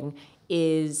writing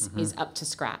is up to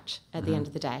scratch at the end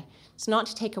of the day. It's not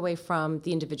to take away from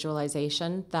the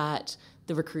individualization that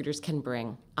the recruiters can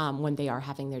bring when they are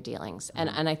having their dealings.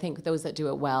 And I think those that do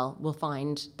it well will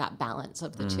find that balance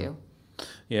of the two.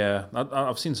 Yeah,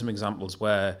 I've seen some examples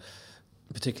where,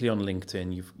 particularly on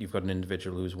LinkedIn, you've got an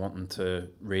individual who's wanting to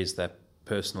raise their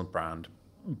personal brand,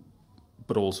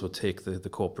 but also take the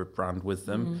corporate brand with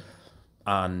them.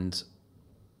 And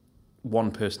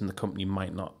one person in the company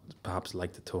might not perhaps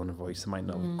like the tone of voice, they might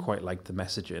not quite like the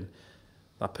messaging.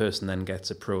 That person then gets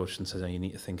approached and says, "Oh, you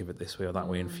need to think of it this way or that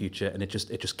way in future," and it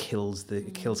just kills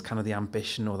kind of the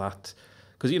ambition or that,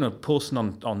 because posting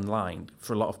online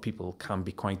for a lot of people can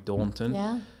be quite daunting.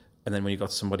 Yeah. And then when you've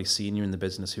got somebody senior in the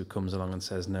business who comes along and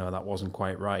says, "No, that wasn't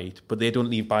quite right," but they don't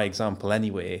lead by example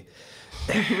anyway,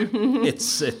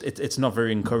 it's not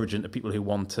very encouraging to people who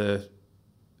want to,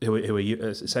 who are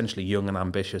essentially young and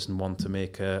ambitious and want to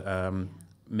make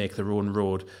their own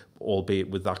road, albeit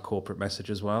with that corporate message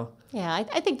as well. Yeah,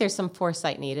 I think there's some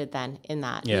foresight needed then in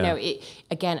that. Yeah.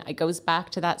 It goes back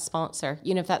to that sponsor.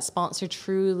 If that sponsor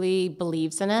truly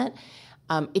believes in it,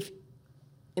 if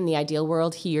in the ideal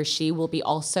world, he or she will be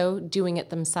also doing it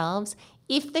themselves.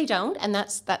 If they don't, and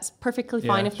that's perfectly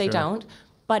fine if they don't,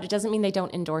 but it doesn't mean they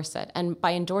don't endorse it. And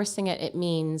by endorsing it, it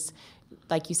means,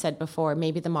 like you said before,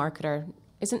 maybe the marketer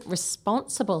isn't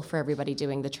responsible for everybody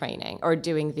doing the training or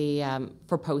doing the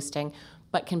for posting,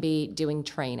 but can be doing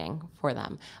training for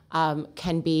them.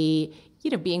 Can be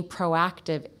being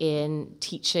proactive in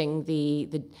teaching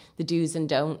the do's and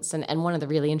don'ts. And one of the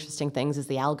really interesting things is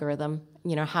the algorithm.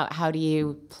 How do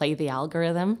you play the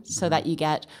algorithm so that you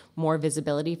get more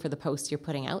visibility for the posts you're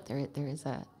putting out? There's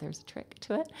a trick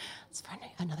to it. It's for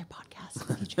another podcast in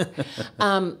the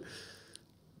future.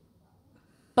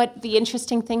 But the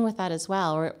interesting thing with that as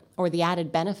well, or the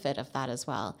added benefit of that as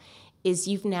well, is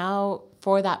you've now,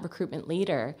 for that recruitment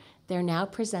leader, they're now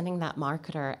presenting that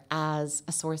marketer as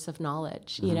a source of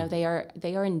knowledge. They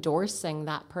are endorsing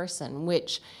that person,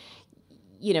 which,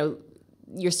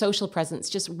 your social presence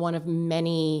is just one of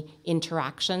many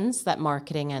interactions that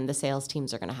marketing and the sales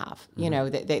teams are going to have.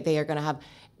 They are going to have,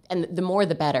 and the more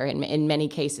the better in many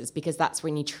cases, because that's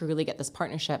when you truly get this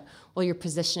partnership. Well, you're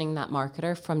positioning that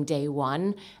marketer from day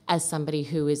one as somebody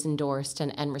who is endorsed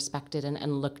and respected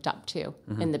and looked up to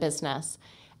in the business.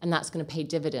 And that's going to pay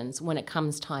dividends when it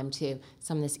comes time to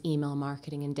some of this email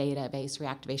marketing and database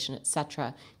reactivation, et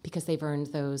cetera, because they've earned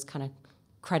those kind of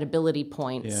credibility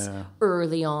points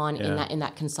early on in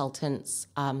that consultant's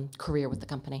career with the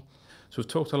company. So we've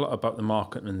talked a lot about the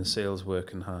marketing and the sales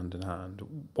working hand in hand.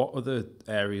 What other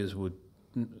areas would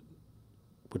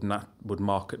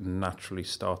marketing naturally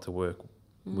start to work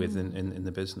with in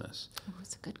the business? Oh,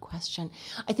 that's a good question.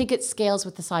 I think it scales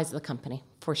with the size of the company,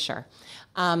 for sure.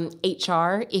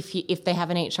 HR, if they have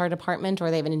an HR department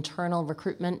or they have an internal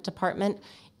recruitment department,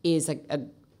 is a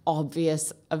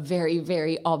very,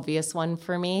 very obvious one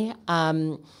for me.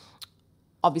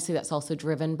 Obviously, that's also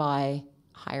driven by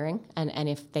hiring and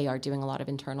if they are doing a lot of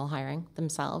internal hiring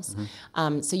themselves.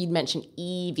 So you'd mentioned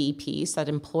EVP, so that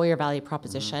employer value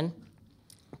proposition,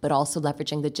 but also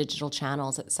leveraging the digital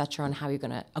channels, et cetera, on how you're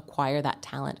going to acquire that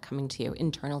talent coming to you,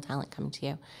 internal talent coming to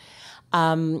you.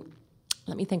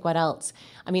 Let me think what else.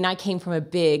 I mean, I came from a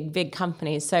big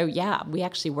company. So yeah, we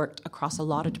actually worked across a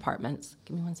lot of departments.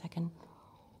 Give me one second.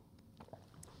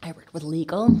 I worked with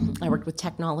legal. I worked with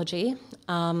technology.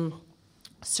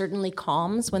 Certainly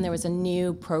comms, when there was a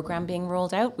new program being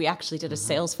rolled out. We actually did a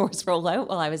Salesforce rollout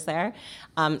while I was there.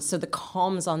 So the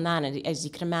comms on that, and as you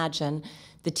can imagine,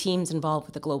 the teams involved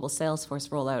with the global Salesforce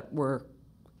rollout were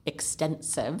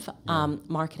extensive.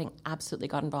 Marketing absolutely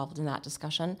got involved in that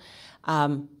discussion.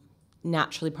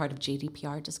 Naturally part of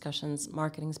GDPR discussions,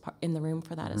 marketing's in the room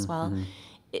for that as well.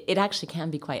 It actually can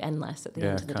be quite endless at the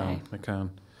end of the day. It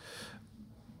can.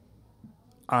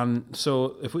 And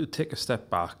so if we take a step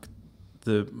back,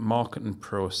 the marketing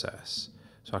process,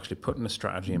 so actually putting a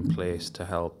strategy in place to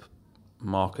help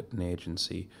market an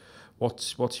agency,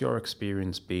 what's your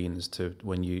experience been as to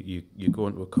when you go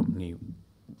into a company,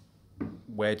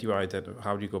 how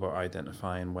do you go about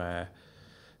identifying where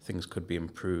things could be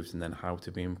improved and then how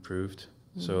to be improved?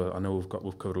 So I know we've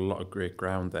covered a lot of great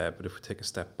ground there, but if we take a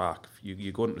step back, if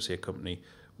you go into, say, a company,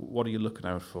 what are you looking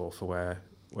out for where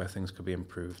things could be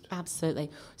improved? Absolutely.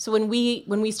 So when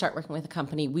we start working with a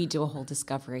company, we do a whole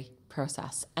discovery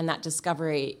process. And that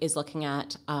discovery is looking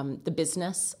at the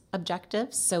business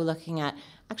objectives. So looking at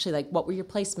actually, like, what were your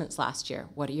placements last year?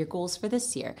 What are your goals for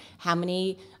this year? How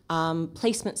many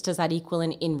placements does that equal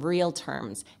in real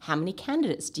terms? How many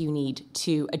candidates do you need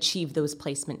to achieve those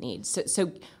placement needs?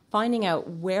 So finding out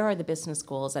where are the business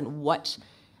goals and what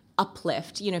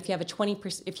uplift, if you have a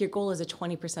 20%, if your goal is a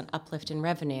 20% uplift in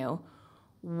revenue,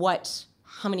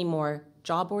 how many more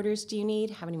job orders do you need?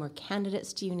 How many more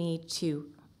candidates do you need to,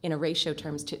 in a ratio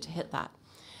terms, to hit that?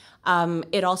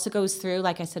 It also goes through,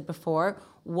 like I said before,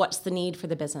 what's the need for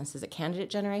the business? Is it candidate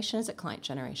generation? Is it client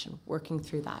generation? Working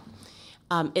through that.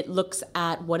 It looks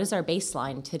at what is our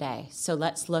baseline today. So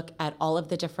let's look at all of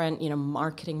the different,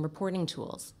 marketing reporting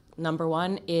tools. Number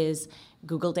one is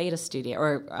Google Data Studio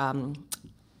or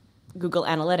Google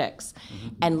Analytics,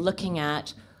 and looking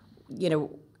at,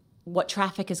 what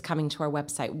traffic is coming to our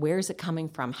website? Where is it coming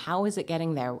from? How is it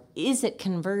getting there? Is it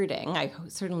converting? I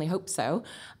certainly hope so.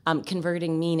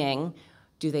 Converting meaning,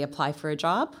 do they apply for a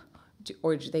job?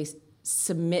 Or do they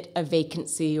submit a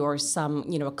vacancy or some,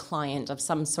 a client of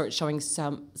some sort showing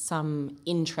some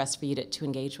interest for you to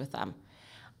engage with them?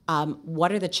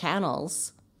 What are the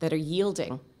channels that are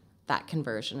yielding that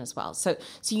conversion as well? So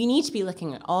you need to be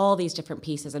looking at all these different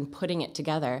pieces and putting it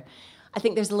together. I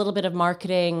think there's a little bit of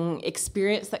marketing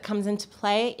experience that comes into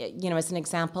play. As an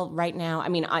example, right now,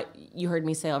 you heard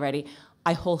me say already,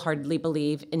 I wholeheartedly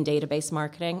believe in database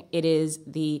marketing. It is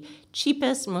the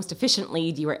cheapest, most efficient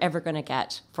lead you are ever going to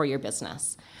get for your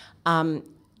business. In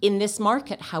this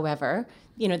market, however,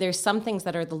 there's some things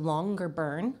that are the longer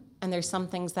burn, and there's some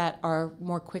things that are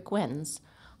more quick wins.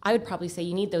 I would probably say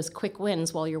you need those quick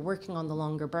wins while you're working on the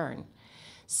longer burn.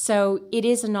 So it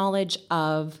is a knowledge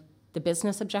of the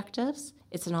business objectives.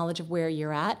 It's a knowledge of where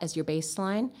you're at as your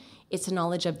baseline. It's a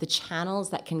knowledge of the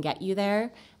channels that can get you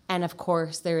there. And of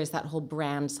course, there is that whole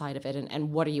brand side of it.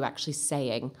 And what are you actually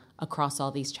saying across all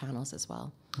these channels as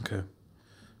well? Okay.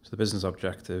 So the business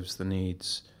objectives, the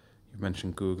needs, you've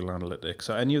mentioned Google Analytics.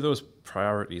 Are any of those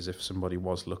priorities, if somebody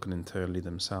was looking internally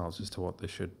themselves as to what they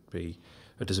should be,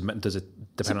 or does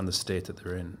it depend on the state that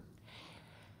they're in?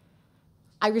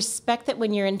 I respect that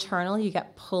when you're internal, you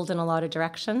get pulled in a lot of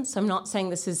directions. So I'm not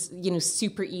saying this is,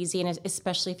 super easy, and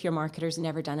especially if your marketer's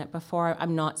never done it before,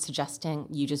 I'm not suggesting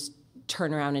you just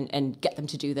turn around and get them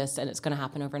to do this and it's going to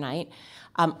happen overnight.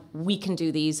 We can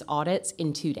do these audits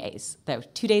in 2 days. They're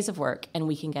 2 days of work, and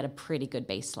we can get a pretty good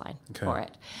baseline for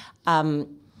it.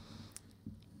 And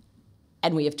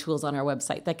we have tools on our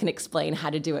website that can explain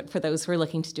how to do it for those who are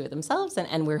looking to do it themselves,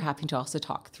 and we're happy to also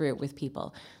talk through it with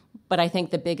people. But I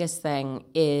think the biggest thing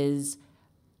is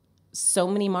so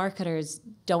many marketers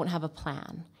don't have a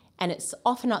plan. And it's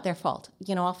often not their fault.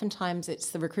 Oftentimes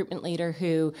it's the recruitment leader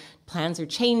who plans are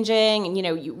changing.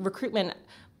 And, recruitment,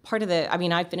 part of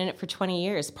I've been in it for 20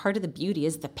 years. Part of the beauty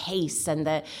is the pace and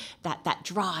that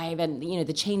drive and,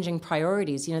 the changing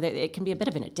priorities. It can be a bit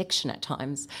of an addiction at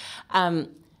times.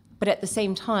 But at the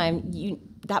same time,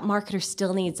 that marketer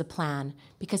still needs a plan,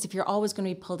 because if you're always going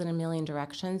to be pulled in a million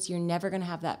directions, you're never going to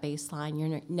have that baseline.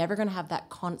 You're never going to have that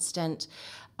constant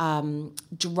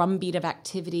drumbeat of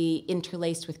activity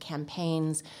interlaced with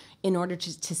campaigns in order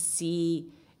to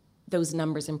see those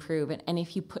numbers improve. And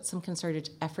if you put some concerted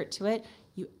effort to it,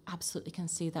 you absolutely can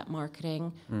see that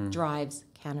marketing drives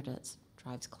candidates,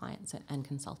 drives clients and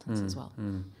consultants as well.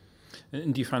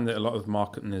 And do you find that a lot of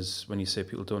marketing is, when you say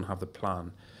people don't have the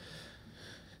plan,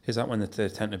 is that when they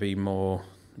tend to be more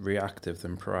reactive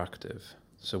than proactive?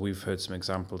 So we've heard some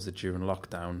examples that during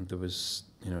lockdown there was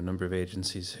a number of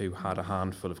agencies who had a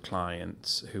handful of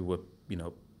clients who were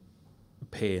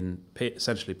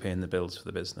essentially paying the bills for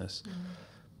the business.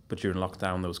 But during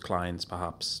lockdown, those clients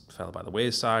perhaps fell by the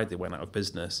wayside, they went out of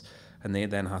business, and they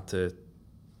then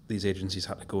these agencies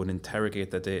had to go and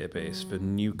interrogate their database for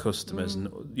new customers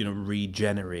and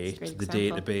regenerate the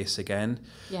database again.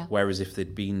 Yeah. Whereas if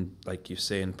they'd been, like you're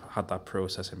saying, had that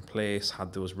process in place,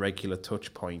 had those regular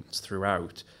touch points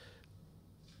throughout,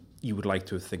 you would like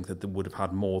to think that they would have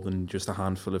had more than just a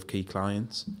handful of key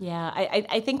clients. Yeah,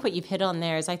 I think what you've hit on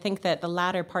there is, I think that the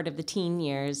latter part of the teen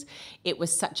years, it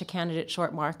was such a candidate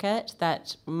short market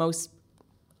that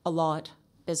a lot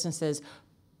businesses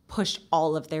pushed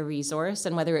all of their resource,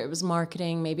 and whether it was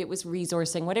marketing, maybe it was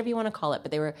resourcing, whatever you want to call it, but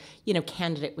they were,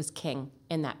 candidate was king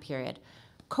in that period.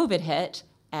 COVID hit,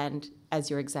 and as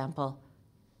your example,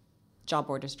 job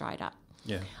orders dried up.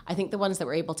 Yeah. I think the ones that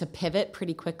were able to pivot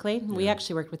pretty quickly, we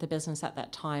actually worked with a business at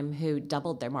that time who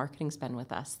doubled their marketing spend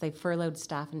with us. They furloughed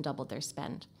staff and doubled their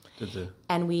spend. Did they?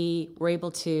 And we were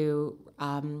able to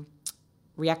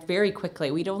react very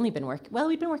quickly. We'd been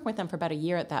working with them for about a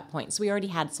year at that point, so we already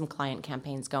had some client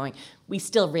campaigns going. We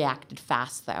still reacted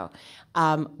fast, though.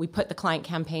 We put the client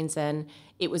campaigns in.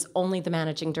 It was only the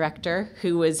managing director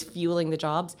who was fueling the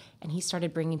jobs, and he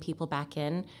started bringing people back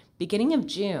in beginning of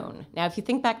June. Now, if you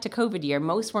think back to COVID year,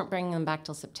 most weren't bringing them back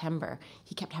till September.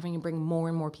 He kept having to bring more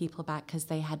and more people back because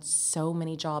they had so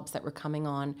many jobs that were coming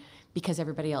on because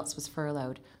everybody else was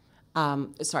furloughed.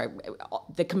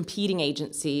 The competing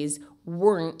agencies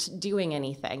weren't doing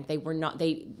anything. They were not.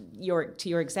 To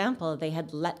your example, they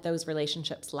had let those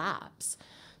relationships lapse.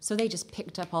 So they just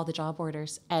picked up all the job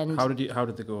orders. And how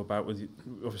did they go about with you?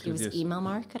 Obviously, it was email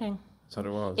marketing. That's what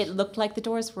it was. It looked like the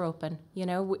doors were open.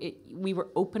 We were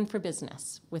open for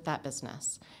business with that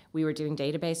business. We were doing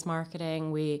database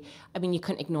marketing. You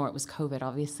couldn't ignore it was COVID.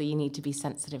 Obviously, you need to be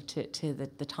sensitive to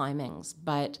the timings.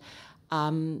 But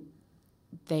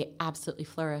they absolutely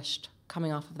flourished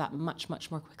coming off of that much,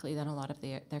 much more quickly than a lot of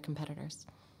their competitors.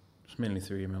 It's mainly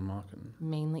through email marketing.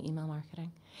 Mainly email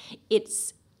marketing.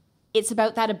 It's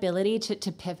about that ability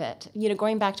to pivot.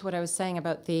 Going back to what I was saying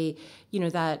about the,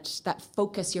 that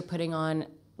focus you're putting on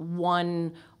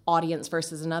one audience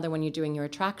versus another when you're doing your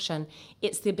attraction.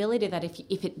 It's the ability that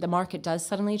if the market does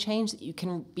suddenly change, that you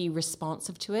can be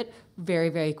responsive to it very,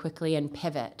 very quickly and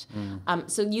pivot.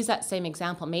 So use that same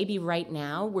example. Maybe right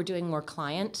now we're doing more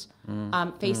client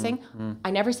facing.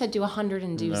 I never said do 100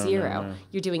 and do 0. No.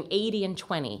 You're doing 80 and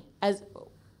 20. As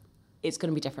it's going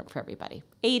to be different for everybody.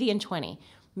 80 and 20.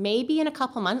 Maybe in a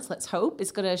couple months, let's hope,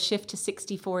 it's going to shift to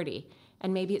 60-40.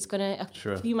 And maybe it's going to,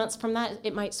 a few months from that,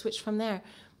 it might switch from there.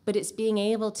 But it's being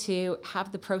able to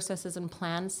have the processes and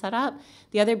plans set up.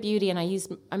 The other beauty, and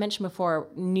I mentioned before,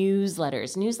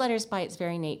 newsletters. Newsletters by its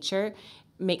very nature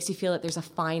makes you feel that there's a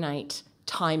finite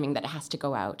timing that it has to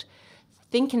go out.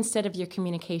 Think instead of your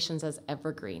communications as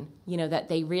evergreen, that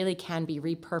they really can be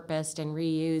repurposed and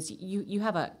reused. You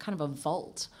have a kind of a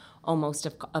vault almost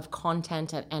of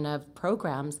content and of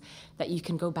programs that you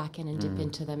can go back in and dip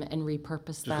into them and repurpose them.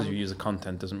 Just because you use the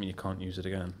content doesn't mean you can't use it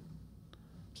again.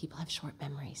 People have short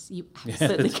memories. You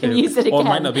absolutely can use it again. Or it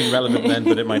might not be relevant then,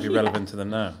 but it might be relevant to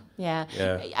them now. Yeah.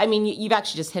 You've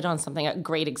actually just hit on something. A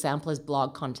great example is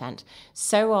blog content.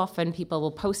 So often people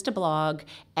will post a blog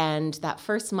and that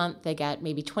first month they get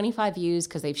maybe 25 views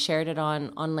because they've shared it on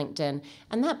LinkedIn,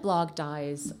 and that blog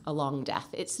dies a long death.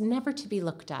 It's never to be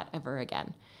looked at ever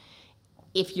again.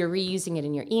 If you're reusing it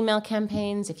in your email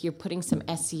campaigns, if you're putting some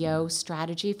SEO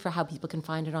strategy for how people can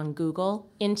find it on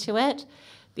Google into it,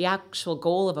 the actual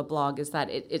goal of a blog is that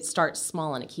it starts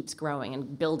small and it keeps growing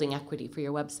and building equity for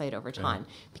your website over time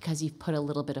because you've put a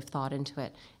little bit of thought into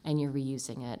it and you're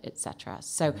reusing it, etc.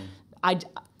 So I'd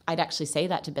actually say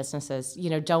that to businesses,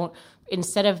 don't,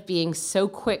 instead of being so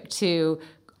quick to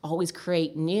always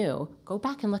create new, go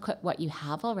back and look at what you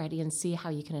have already and see how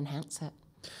you can enhance it.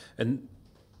 And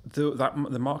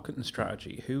the marketing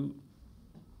strategy,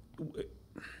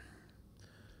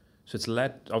 so it's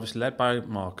obviously led by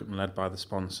marketing, led by the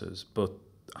sponsors, but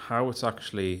how it's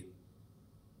actually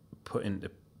put into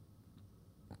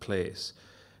place,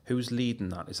 who's leading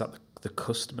that? Is that the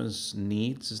customer's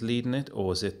needs is leading it,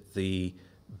 or is it the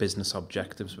business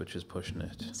objectives which is pushing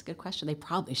it? That's a good question. They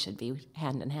probably should be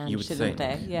hand in hand, you would shouldn't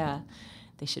think. They? Yeah,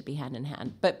 they should be hand in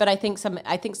hand. But I think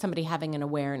somebody having an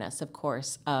awareness, of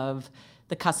course, of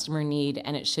the customer need,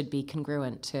 and it should be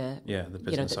congruent to the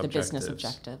business objectives. The business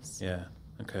objectives. Yeah.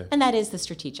 Okay. And that is the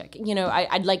strategic.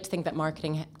 I'd like to think that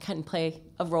marketing can play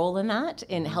a role in that,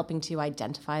 in helping to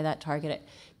identify that target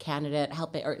candidate,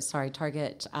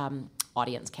 target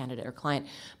audience candidate or client,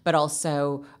 but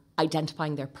also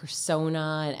identifying their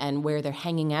persona and where they're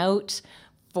hanging out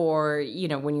for,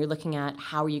 when you're looking at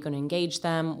how are you going to engage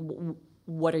them,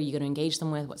 what are you going to engage them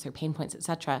with, what's their pain points,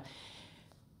 etc.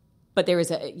 But there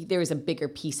is a bigger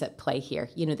piece at play here.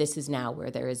 This is now where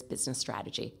there is business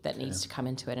strategy that needs to come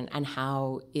into it. And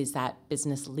how is that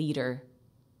business leader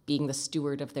being the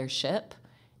steward of their ship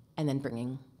and then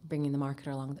bringing the marketer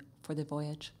along for the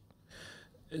voyage?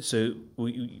 So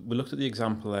we looked at the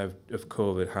example of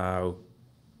COVID, how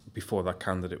before that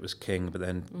candidate was king, but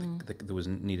then there was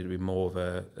needed to be more of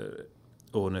a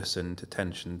onus and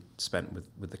attention spent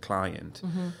with the client.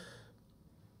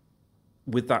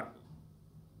 With that,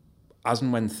 as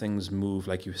and when things move,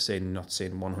 like you were saying, not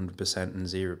saying 100% and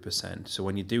 0%. So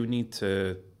when you do need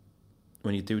to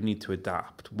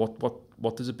adapt,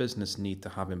 what does a business need to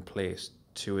have in place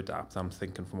to adapt? I'm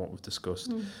thinking from what we've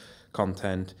discussed,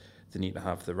 content. They need to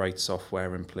have the right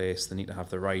software in place. They need to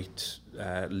have the right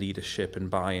leadership and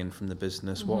buy-in from the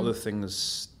business. What other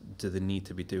things do they need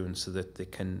to be doing so that they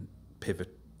can pivot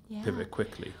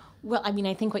quickly? Well,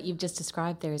 I think what you've just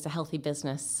described there is a healthy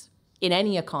business in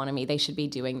any economy, they should be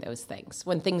doing those things.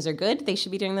 When things are good, they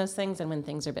should be doing those things. And when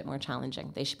things are a bit more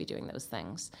challenging, they should be doing those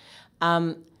things.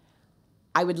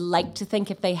 I would like to think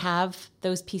if they have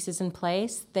those pieces in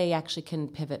place, they actually can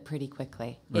pivot pretty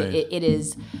quickly. Right. It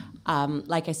is,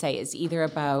 like I say, it's either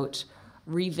about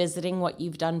revisiting what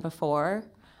you've done before,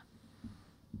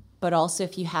 but also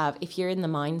if you're in the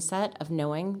mindset of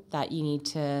knowing that you need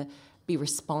to be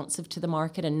responsive to the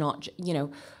market and not,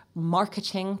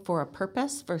 marketing for a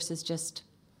purpose versus just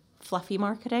fluffy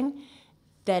marketing,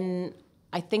 then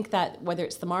I think that whether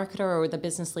it's the marketer or the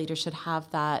business leader should have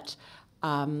that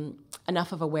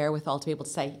enough of a wherewithal to be able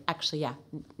to say, actually, yeah,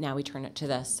 now we turn it to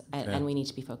this, and we need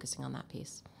to be focusing on that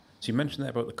piece. So you mentioned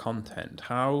there about the content.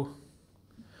 How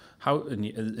in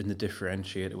the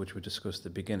differentiator, which we discussed at the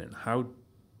beginning, how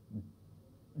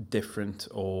different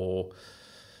or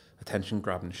attention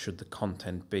grabbing should the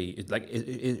content be?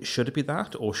 Should it be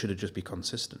that, or should it just be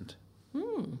consistent?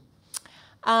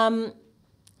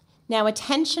 Now,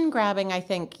 attention grabbing, I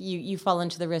think you fall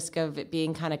into the risk of it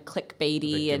being kind of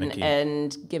clickbaity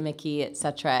and gimmicky,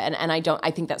 etc. And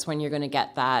I think that's when you're going to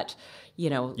get that, you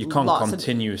can't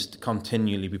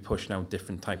continually be pushing out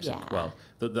different types of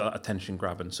the attention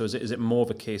grabbing. So is it more of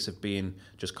a case of being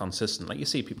just consistent? Like you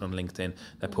see people on LinkedIn,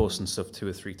 they're posting stuff 2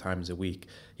 or 3 times a week.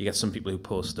 You get some people who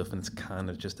post stuff and it's kind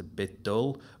of just a bit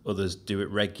dull. Others do it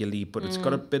regularly, but it's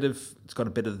got a bit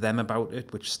of them about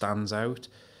it, which stands out.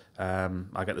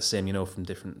 I get the same, from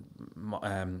different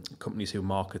companies who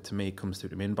market to me. It comes through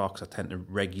the inbox. I tend to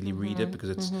regularly read it because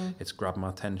it's grabbed my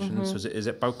attention. So is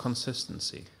it about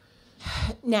consistency?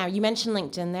 Now, you mentioned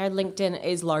LinkedIn there. LinkedIn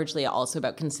is largely also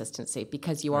about consistency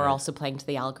because you are also playing to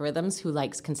the algorithms who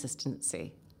likes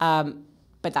consistency. But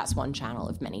that's one channel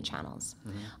of many channels.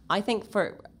 I think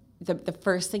for the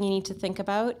first thing you need to think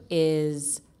about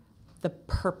is the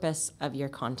purpose of your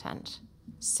content.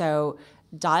 So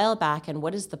dial back and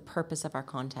what is the purpose of our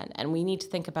content? And we need to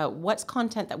think about what's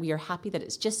content that we are happy that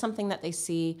it's just something that they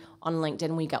see on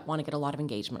LinkedIn. We want to get a lot of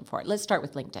engagement for it. Let's start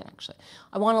with LinkedIn, actually.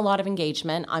 I want a lot of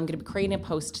engagement. I'm going to be creating a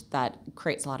post that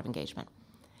creates a lot of engagement.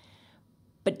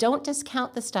 But don't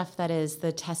discount the stuff that is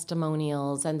the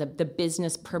testimonials and the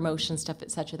business promotion stuff,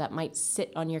 et cetera, that might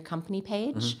sit on your company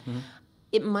page.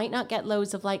 It might not get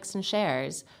loads of likes and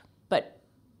shares, but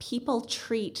people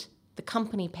treat the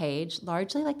company page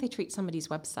largely like they treat somebody's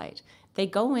website. They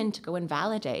go in to go and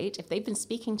validate. If they've been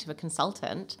speaking to a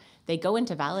consultant, they go in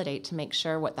to validate to make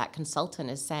sure what that consultant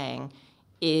is saying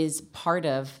is part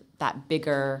of that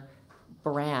bigger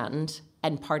brand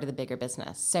and part of the bigger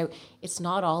business. So it's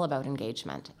not all about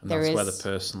engagement. And that's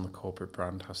where the corporate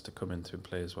brand has to come into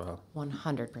play as well.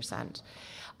 100%.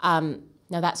 Now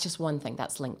that's just one thing.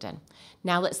 That's LinkedIn.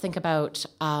 Now let's think about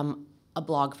a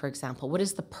blog, for example. What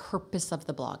is the purpose of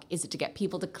the blog? Is it to get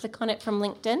people to click on it from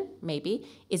LinkedIn? Maybe.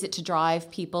 Is it to drive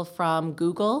people from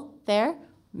Google there?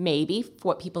 Maybe, for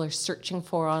what people are searching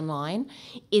for online.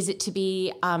 Is it to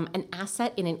be an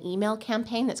asset in an email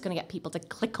campaign that's going to get people to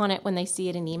click on it when they see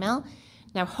it in email?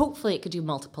 Now, hopefully it could do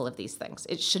multiple of these things.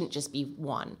 It shouldn't just be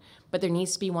one, but there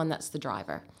needs to be one that's the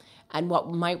driver. And what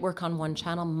might work on one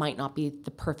channel might not be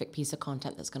the perfect piece of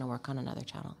content that's going to work on another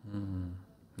channel.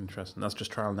 Interesting. That's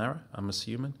just trial and error, I'm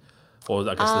assuming. Or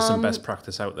I guess there's some best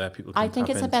practice out there people can I think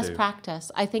tap it's into. a best practice.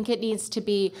 I think it needs to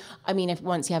be, if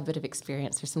once you have a bit of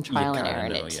experience, there's some trial and error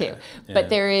in it too. Yeah. But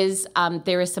there is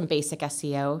some basic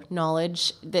SEO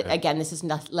knowledge that, again, this is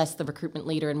less the recruitment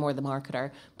leader and more the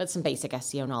marketer, but some basic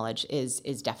SEO knowledge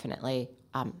is definitely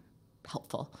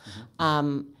helpful.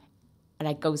 And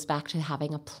it goes back to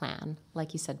having a plan,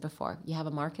 like you said before. You have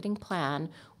a marketing plan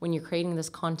when you're creating this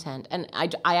content. And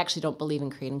I actually don't believe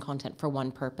in creating content for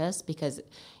one purpose because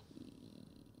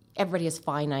everybody has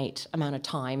finite amount of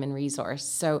time and resource.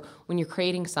 So when you're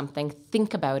creating something,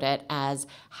 think about it as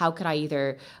how could I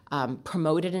either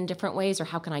promote it in different ways or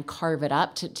how can I carve it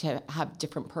up to have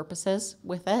different purposes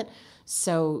with it.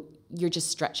 So you're just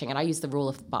stretching it. I use the rule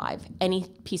of 5. Any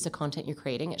piece of content you're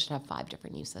creating, it should have 5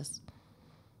 different uses.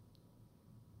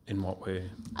 In what way?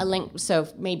 A link. So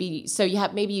maybe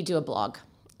you do a blog.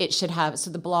 It should have, so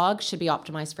the blog should be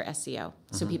optimized for SEO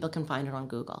so people can find it on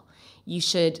Google. You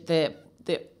should, the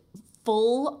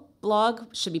full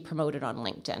blog should be promoted on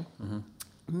LinkedIn.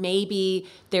 Maybe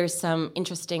there's some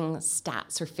interesting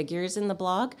stats or figures in the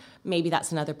blog. Maybe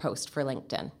that's another post for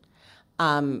LinkedIn.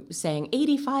 Saying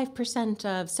 85%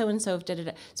 of so-and-so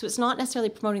da-da-da. So it's not necessarily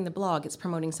promoting the blog, it's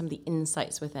promoting some of the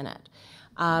insights within it.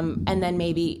 And then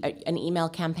maybe an email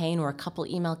campaign or a couple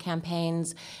email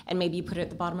campaigns, and maybe you put it at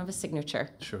the bottom of a signature.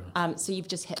 Sure. So you've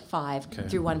just hit 5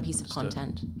 through one piece of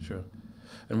content. Sure.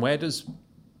 And where does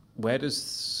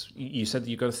you said that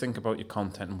you've got to think about your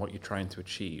content and what you're trying to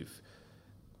achieve.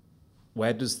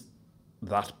 where does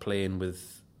that play in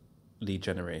with lead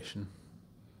generation,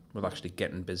 with actually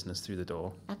getting business through the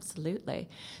door? Absolutely.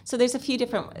 So there's a few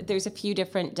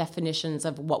different definitions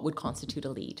of what would constitute a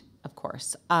lead, of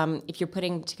course. If you're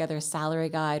putting together a salary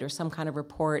guide or some kind of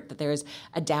report that there's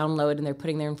a download and they're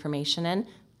putting their information in,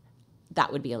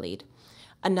 that would be a lead.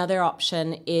 Another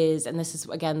option is, and this is,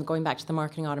 again, going back to the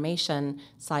marketing automation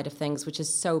side of things, which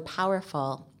is so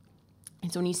powerful,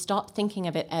 and so when you stop thinking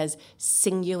of it as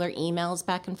singular emails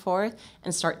back and forth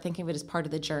and start thinking of it as part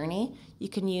of the journey, you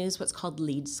can use what's called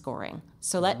lead scoring.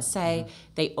 So let's say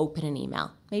they open an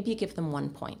email. Maybe you give them 1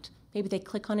 point. Maybe they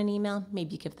click on an email.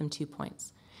 Maybe you give them 2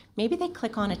 points. Maybe they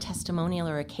click on a testimonial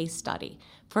or a case study.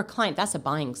 For a client, that's a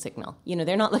buying signal.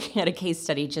 They're not looking at a case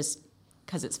study just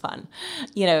because it's fun.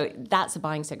 That's a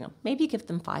buying signal. Maybe you give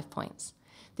them 5 points.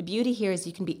 The beauty here is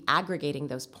you can be aggregating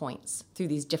those points through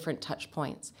these different touch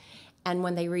points. And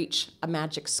when they reach a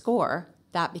magic score,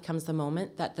 that becomes the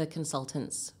moment that the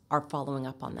consultants are following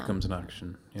up on that. Becomes an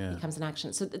action, yeah. Becomes an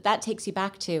action. So that takes you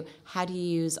back to how do you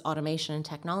use automation and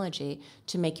technology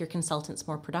to make your consultants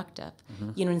more productive?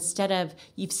 Instead of,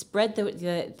 you've spread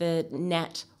the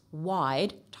net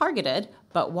wide, targeted,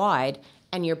 but wide,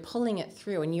 and you're pulling it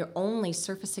through and you're only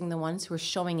surfacing the ones who are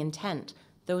showing intent.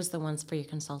 Those are the ones for your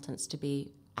consultants to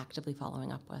be actively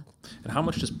following up with. And how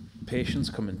much does patience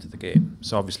come into the game?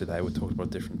 So obviously there we talked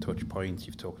about different touch points.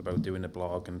 You've talked about doing a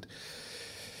blog and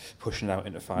pushing it out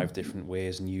into 5 different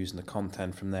ways and using the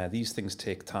content from there. These things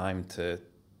take time to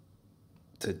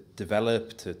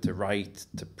develop, to write,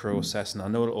 to process, and I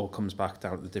know it all comes back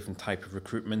down to the different type of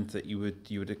recruitment that you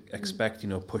would expect.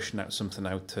 Pushing out something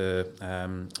out to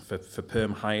for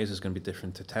perm hires is going to be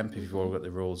different to temp if you've already got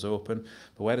the roles open.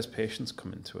 But where does patience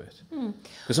come into it?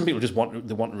 Because some people just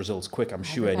want results quick. I'm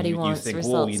sure, and you think,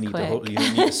 whoa, you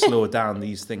need to slow down.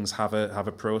 These things have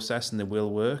a process, and they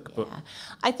will work. But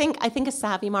I think a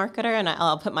savvy marketer, and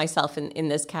I'll put myself in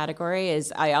this category,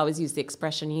 is I always use the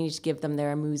expression, you need to give them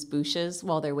their amuse-bouches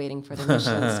while they're waiting for the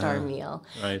Michelin star meal.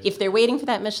 Right. If they're waiting for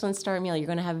that Michelin star meal, you're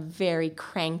going to have very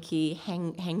cranky,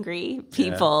 hangry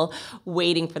people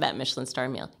waiting for that Michelin star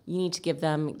meal. You need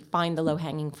to find the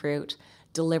low-hanging fruit,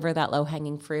 deliver that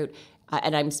low-hanging fruit.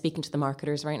 And I'm speaking to the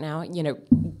marketers right now,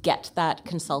 get that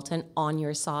consultant on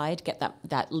your side, get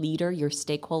that leader, your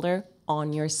stakeholder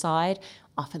on your side.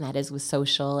 Often that is with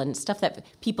social and stuff that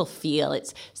people feel.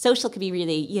 Social can be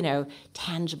really,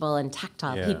 tangible and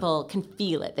tactile. Yeah. People can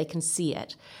feel it. They can see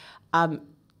it.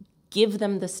 Give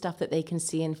them the stuff that they can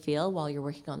see and feel while you're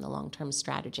working on the long-term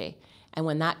strategy. And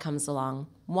when that comes along,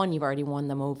 1, you've already won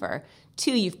them over.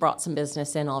 2, you've brought some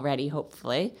business in already,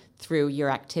 hopefully, through your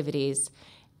activities.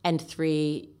 And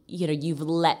 3, you've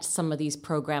let some of these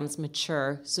programs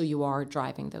mature, so you are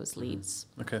driving those leads.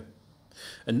 Okay.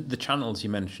 And the channels you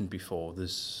mentioned before,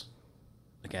 there's,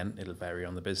 again, it'll vary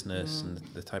on the business and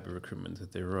the type of recruitment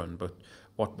that they run, but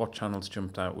what channels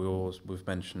jumped out? We've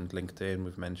mentioned LinkedIn,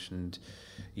 we've mentioned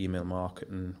email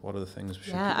marketing. What are the things we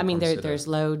should there's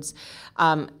loads.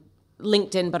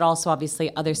 LinkedIn, but also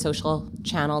obviously other social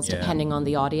channels depending on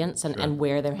the audience and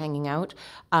where they're hanging out.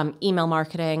 Email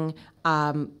marketing,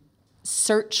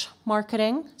 search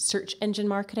marketing, search engine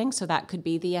marketing. So that could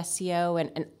be the SEO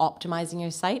and optimizing your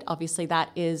site. Obviously,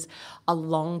 that is a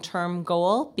long-term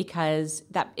goal because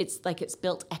it's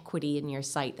built equity in your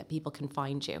site that people can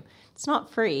find you. It's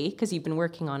not free because you've been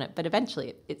working on it, but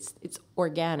eventually it's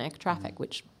organic traffic,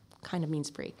 which kind of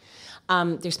means free.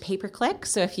 There's pay-per-click.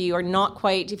 So if you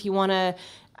want to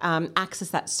access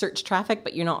that search traffic,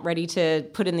 but you're not ready to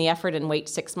put in the effort and wait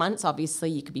 6 months,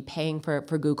 obviously you could be paying for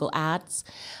Google Ads.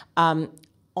 On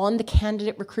the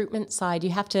candidate recruitment side, you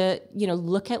have to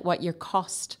look at what your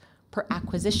cost per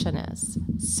acquisition is.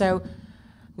 So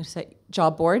I'm going to say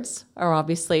job boards are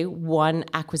obviously one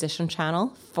acquisition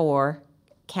channel for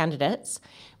candidates.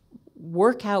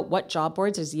 Work out what job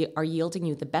boards are yielding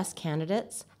you the best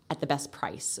candidates at the best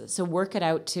price. So work it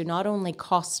out to not only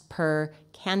cost per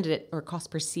candidate or cost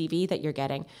per CV that you're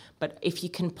getting, but if you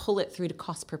can pull it through to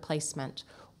cost per placement,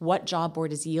 what job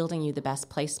board is yielding you the best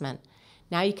placement?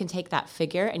 Now you can take that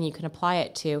figure and you can apply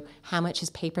it to how much is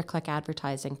pay-per-click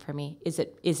advertising for me? Is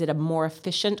it a more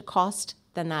efficient cost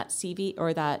than that CV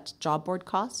or that job board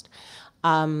cost?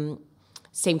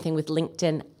 Same thing with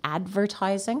LinkedIn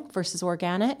advertising versus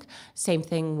organic. Same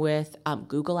thing with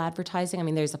Google advertising. I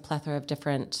mean, there's a plethora of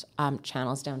different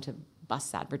channels down to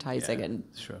bus advertising and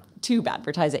tube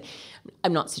advertising.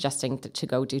 I'm not suggesting to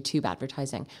go do tube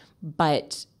advertising,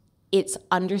 but it's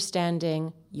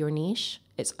understanding your niche.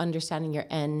 It's understanding your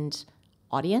end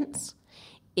audience.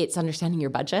 It's understanding your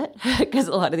budget because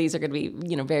a lot of these are going to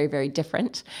be, very, very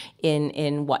different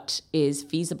in what is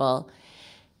feasible.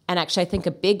 And actually, I think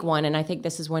a big one, and I think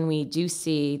this is when we do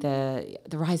see the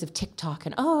rise of TikTok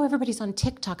and, oh, everybody's on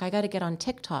TikTok. I got to get on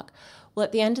TikTok. Well,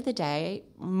 at the end of the day,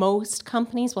 most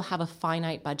companies will have a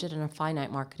finite budget and a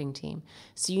finite marketing team.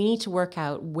 So you need to work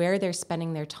out where they're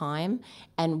spending their time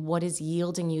and what is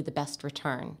yielding you the best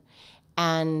return.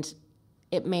 And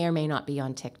it may or may not be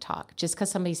on TikTok. Just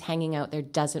because somebody's hanging out there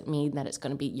doesn't mean that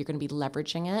you're going to be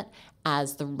leveraging it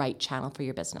as the right channel for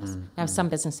your business. Now, some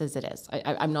businesses it is.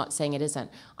 I'm not saying it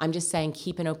isn't. I'm just saying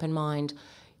keep an open mind.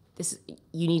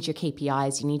 You need your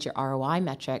KPIs, you need your ROI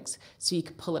metrics, so you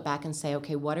can pull it back and say,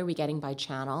 okay, what are we getting by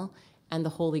channel? And the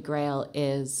holy grail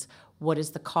is, what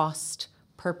is the cost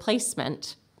per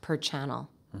placement per channel?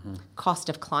 Cost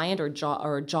of client or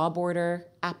job order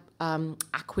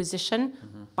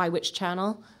acquisition by which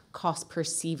channel, cost per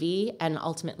CV, and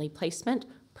ultimately placement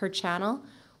per channel.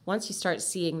 Once you start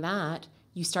seeing that,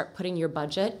 you start putting your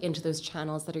budget into those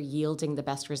channels that are yielding the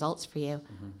best results for you.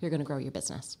 You're going to grow your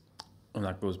business. And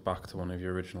that goes back to one of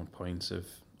your original points of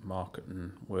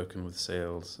marketing, working with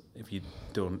sales.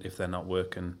 If they're not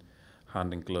working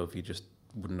hand in glove, you just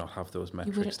would not have those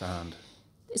metrics to hand.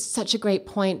 It's such a great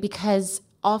point, because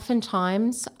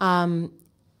oftentimes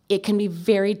it can be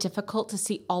very difficult to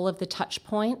see all of the touch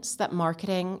points that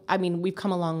marketing, we've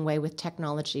come a long way with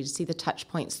technology to see the touch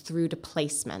points through to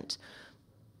placement.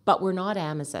 But we're not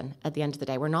Amazon at the end of the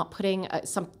day. We're not putting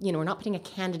we're not putting a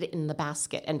candidate in the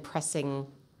basket and pressing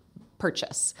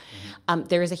purchase.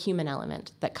 There is a human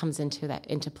element that comes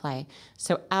into play.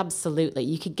 So absolutely,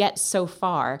 you could get so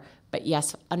far, but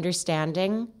yes,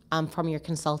 understanding from your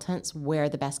consultants where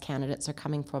the best candidates are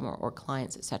coming from, or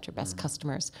clients, et cetera, best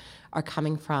customers are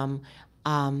coming from,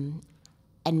 and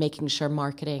making sure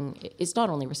marketing is not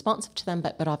only responsive to them,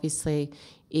 but obviously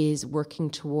is working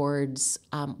towards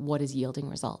what is yielding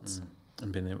results.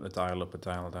 And being able to dial up or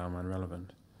dial down when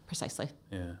relevant. Precisely.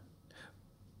 Yeah.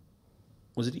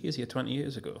 Was it easier 20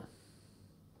 years ago?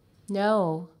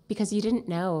 No, because you didn't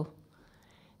know.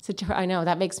 So I know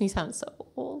that makes me sound so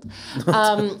old.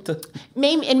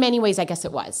 In many ways, I guess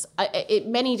it was.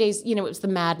 Many days, it was the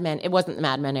Mad Men. It wasn't the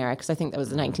Mad Men era, because I think that was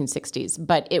the 1960s.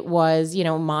 But it was,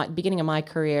 beginning of my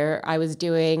career, I was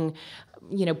doing,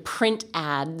 print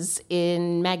ads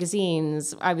in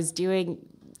magazines. I was doing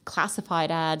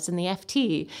classified ads in the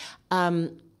FT.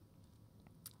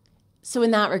 So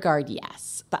in that regard, yes.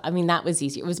 But that was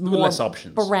easier. It was more less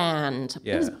options. Brand.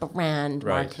 Yeah. It was brand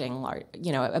marketing,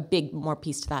 a big more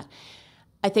piece to that.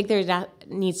 I think there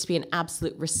needs to be an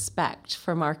absolute respect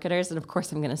for marketers. And of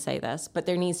course, I'm going to say this, but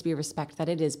there needs to be respect that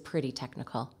it is pretty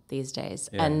technical these days.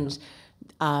 Yeah. And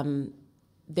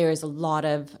there is a lot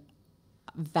of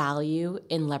value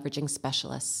in leveraging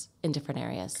specialists in different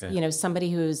areas. Okay.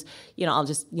 Somebody who's, I'll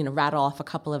just, rattle off a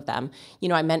couple of them.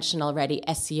 I mentioned already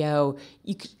SEO.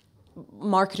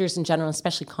 Marketers in general,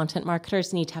 especially content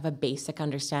marketers, need to have a basic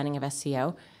understanding of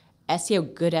SEO.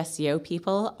 Good SEO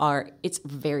people it's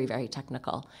very, very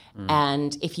technical.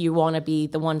 And if you want to be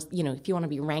the ones, if you want to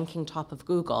be ranking top of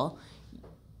Google,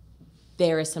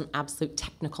 there is some absolute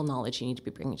technical knowledge you need to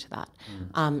be bringing to that.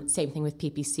 Same thing with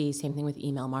PPC, same thing with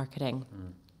email marketing,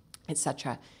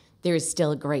 etc. There is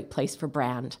still a great place for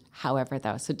brand, however,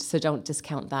 though, so don't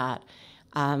discount that.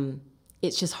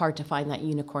 It's just hard to find that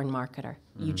unicorn marketer.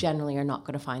 You generally are not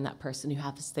going to find that person who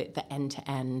has the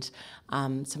end-to-end,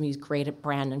 somebody who's great at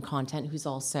brand and content, who's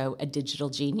also a digital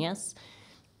genius.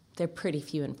 They're pretty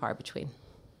few and far between.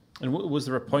 And was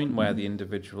there a point where the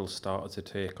individual started to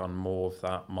take on more of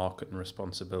that marketing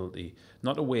responsibility,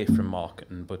 not away from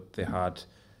marketing, but they had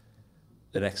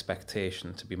an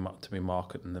expectation to be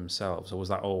marketing themselves? Or was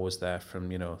that always there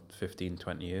from, 15,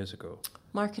 20 years ago?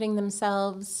 Marketing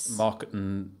themselves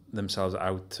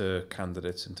out to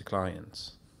candidates and to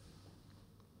clients.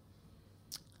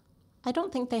 I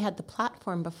don't think they had the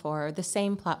platform before, the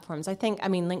same platforms. I think,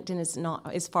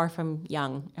 LinkedIn is far from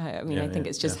young. I think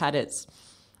it's just had it's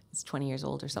 20 years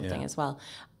old or something as well.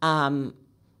 But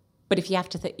if you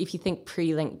think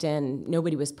pre-LinkedIn,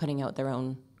 nobody was putting out their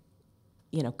own,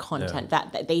 content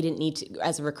that they didn't need to,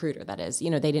 as a recruiter, that is,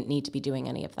 they didn't need to be doing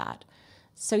any of that.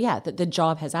 So the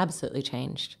job has absolutely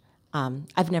changed.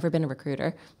 I've never been a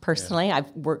recruiter personally. Yeah. I've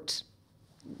worked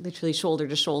literally shoulder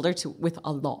to shoulder with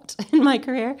a lot in my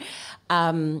career.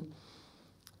 I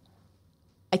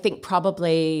think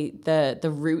probably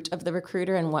the root of the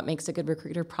recruiter and what makes a good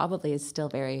recruiter probably is still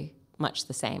very much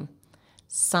the same.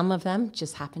 Some of them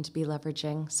just happen to be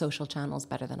leveraging social channels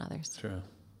better than others. Sure.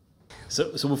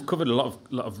 So we've covered a lot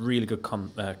of really good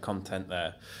content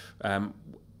there.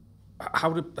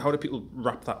 How do people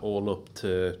wrap that all up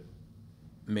to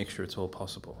make sure it's all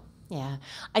possible? Yeah,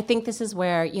 I think this is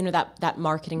where that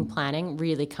marketing planning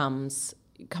really comes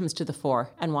comes to the fore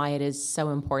and why it is so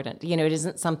important. You know, it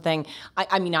isn't something,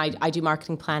 I do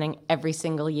marketing planning every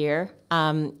single year.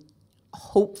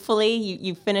 Hopefully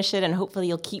you finish it, and hopefully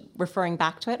you'll keep referring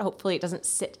back to it. Hopefully it doesn't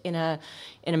sit in a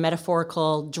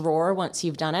metaphorical drawer once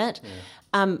you've done it.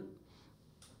 Yeah.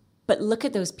 But look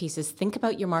at those pieces. Think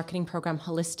about your marketing program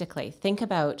holistically. Think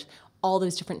about all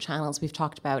those different channels we've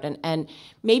talked about, and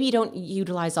maybe you don't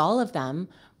utilize all of them,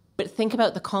 but think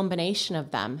about the combination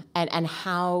of them and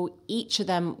how each of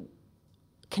them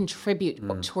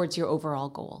contribute towards your overall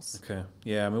goals. Okay.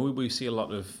 Yeah, I mean, we see a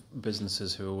lot of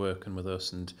businesses who are working with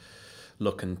us and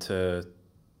looking to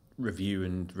review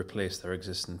and replace their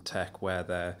existing tech, where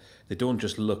they don't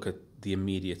just look at the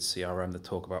immediate CRM. They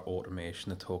talk about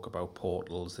automation, they talk about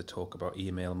portals, they talk about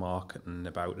email marketing,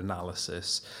 about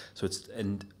analysis. So I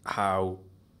think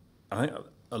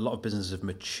a lot of businesses have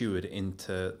matured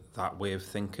into that way of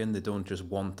thinking. They don't just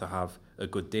want to have a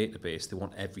good database; they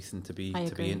want everything to be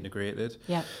integrated.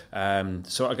 Yeah.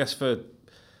 So I guess for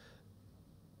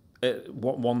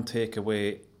what one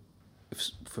takeaway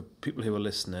for people who are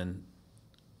listening,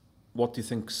 what do you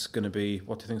think's going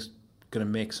to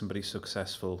make somebody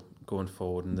successful going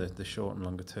forward in the short and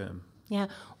longer term? Yeah.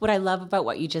 What I love about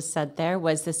what you just said there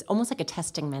was this almost like a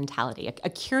testing mentality, a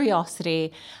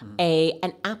curiosity,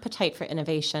 an appetite for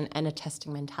innovation, and a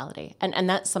testing mentality. And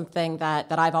that's something that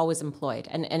I've always employed.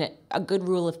 And a good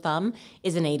rule of thumb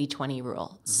is an 80-20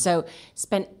 rule. So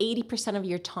spend 80% of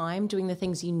your time doing the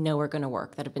things you know are going to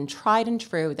work, that have been tried and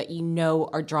true, that you know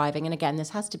are driving. And again, this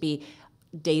has to be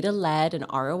data-led and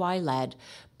ROI-led,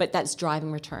 but that's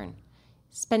driving return.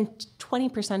 Spend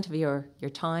 20% of your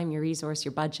time, your resource,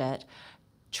 your budget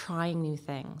trying new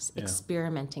things,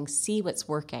 experimenting, see what's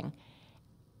working.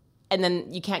 And then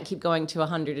you can't keep going to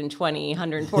 120,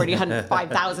 140,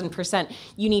 105,000%.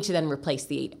 You need to then replace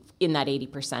in that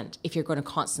 80% if you're going to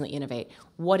constantly innovate.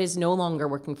 What is no longer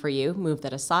working for you, move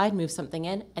that aside, move something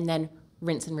in, and then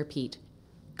rinse and repeat.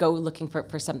 Go looking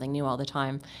for something new all the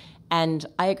time. And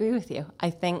I agree with you. I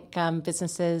think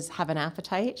businesses have an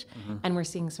appetite, and we're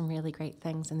seeing some really great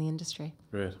things in the industry.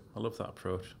 Great. I love that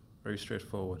approach. Very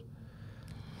straightforward.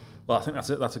 Well, I think that's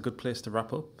it. That's a good place to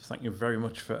wrap up. Thank you very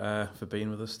much for being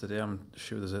with us today. I'm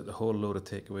sure there's a whole load of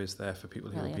takeaways there for people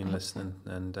who have been listening,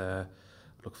 and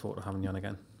look forward to having you on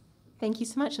again. Thank you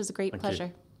so much. It was a great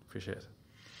pleasure. Appreciate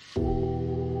it.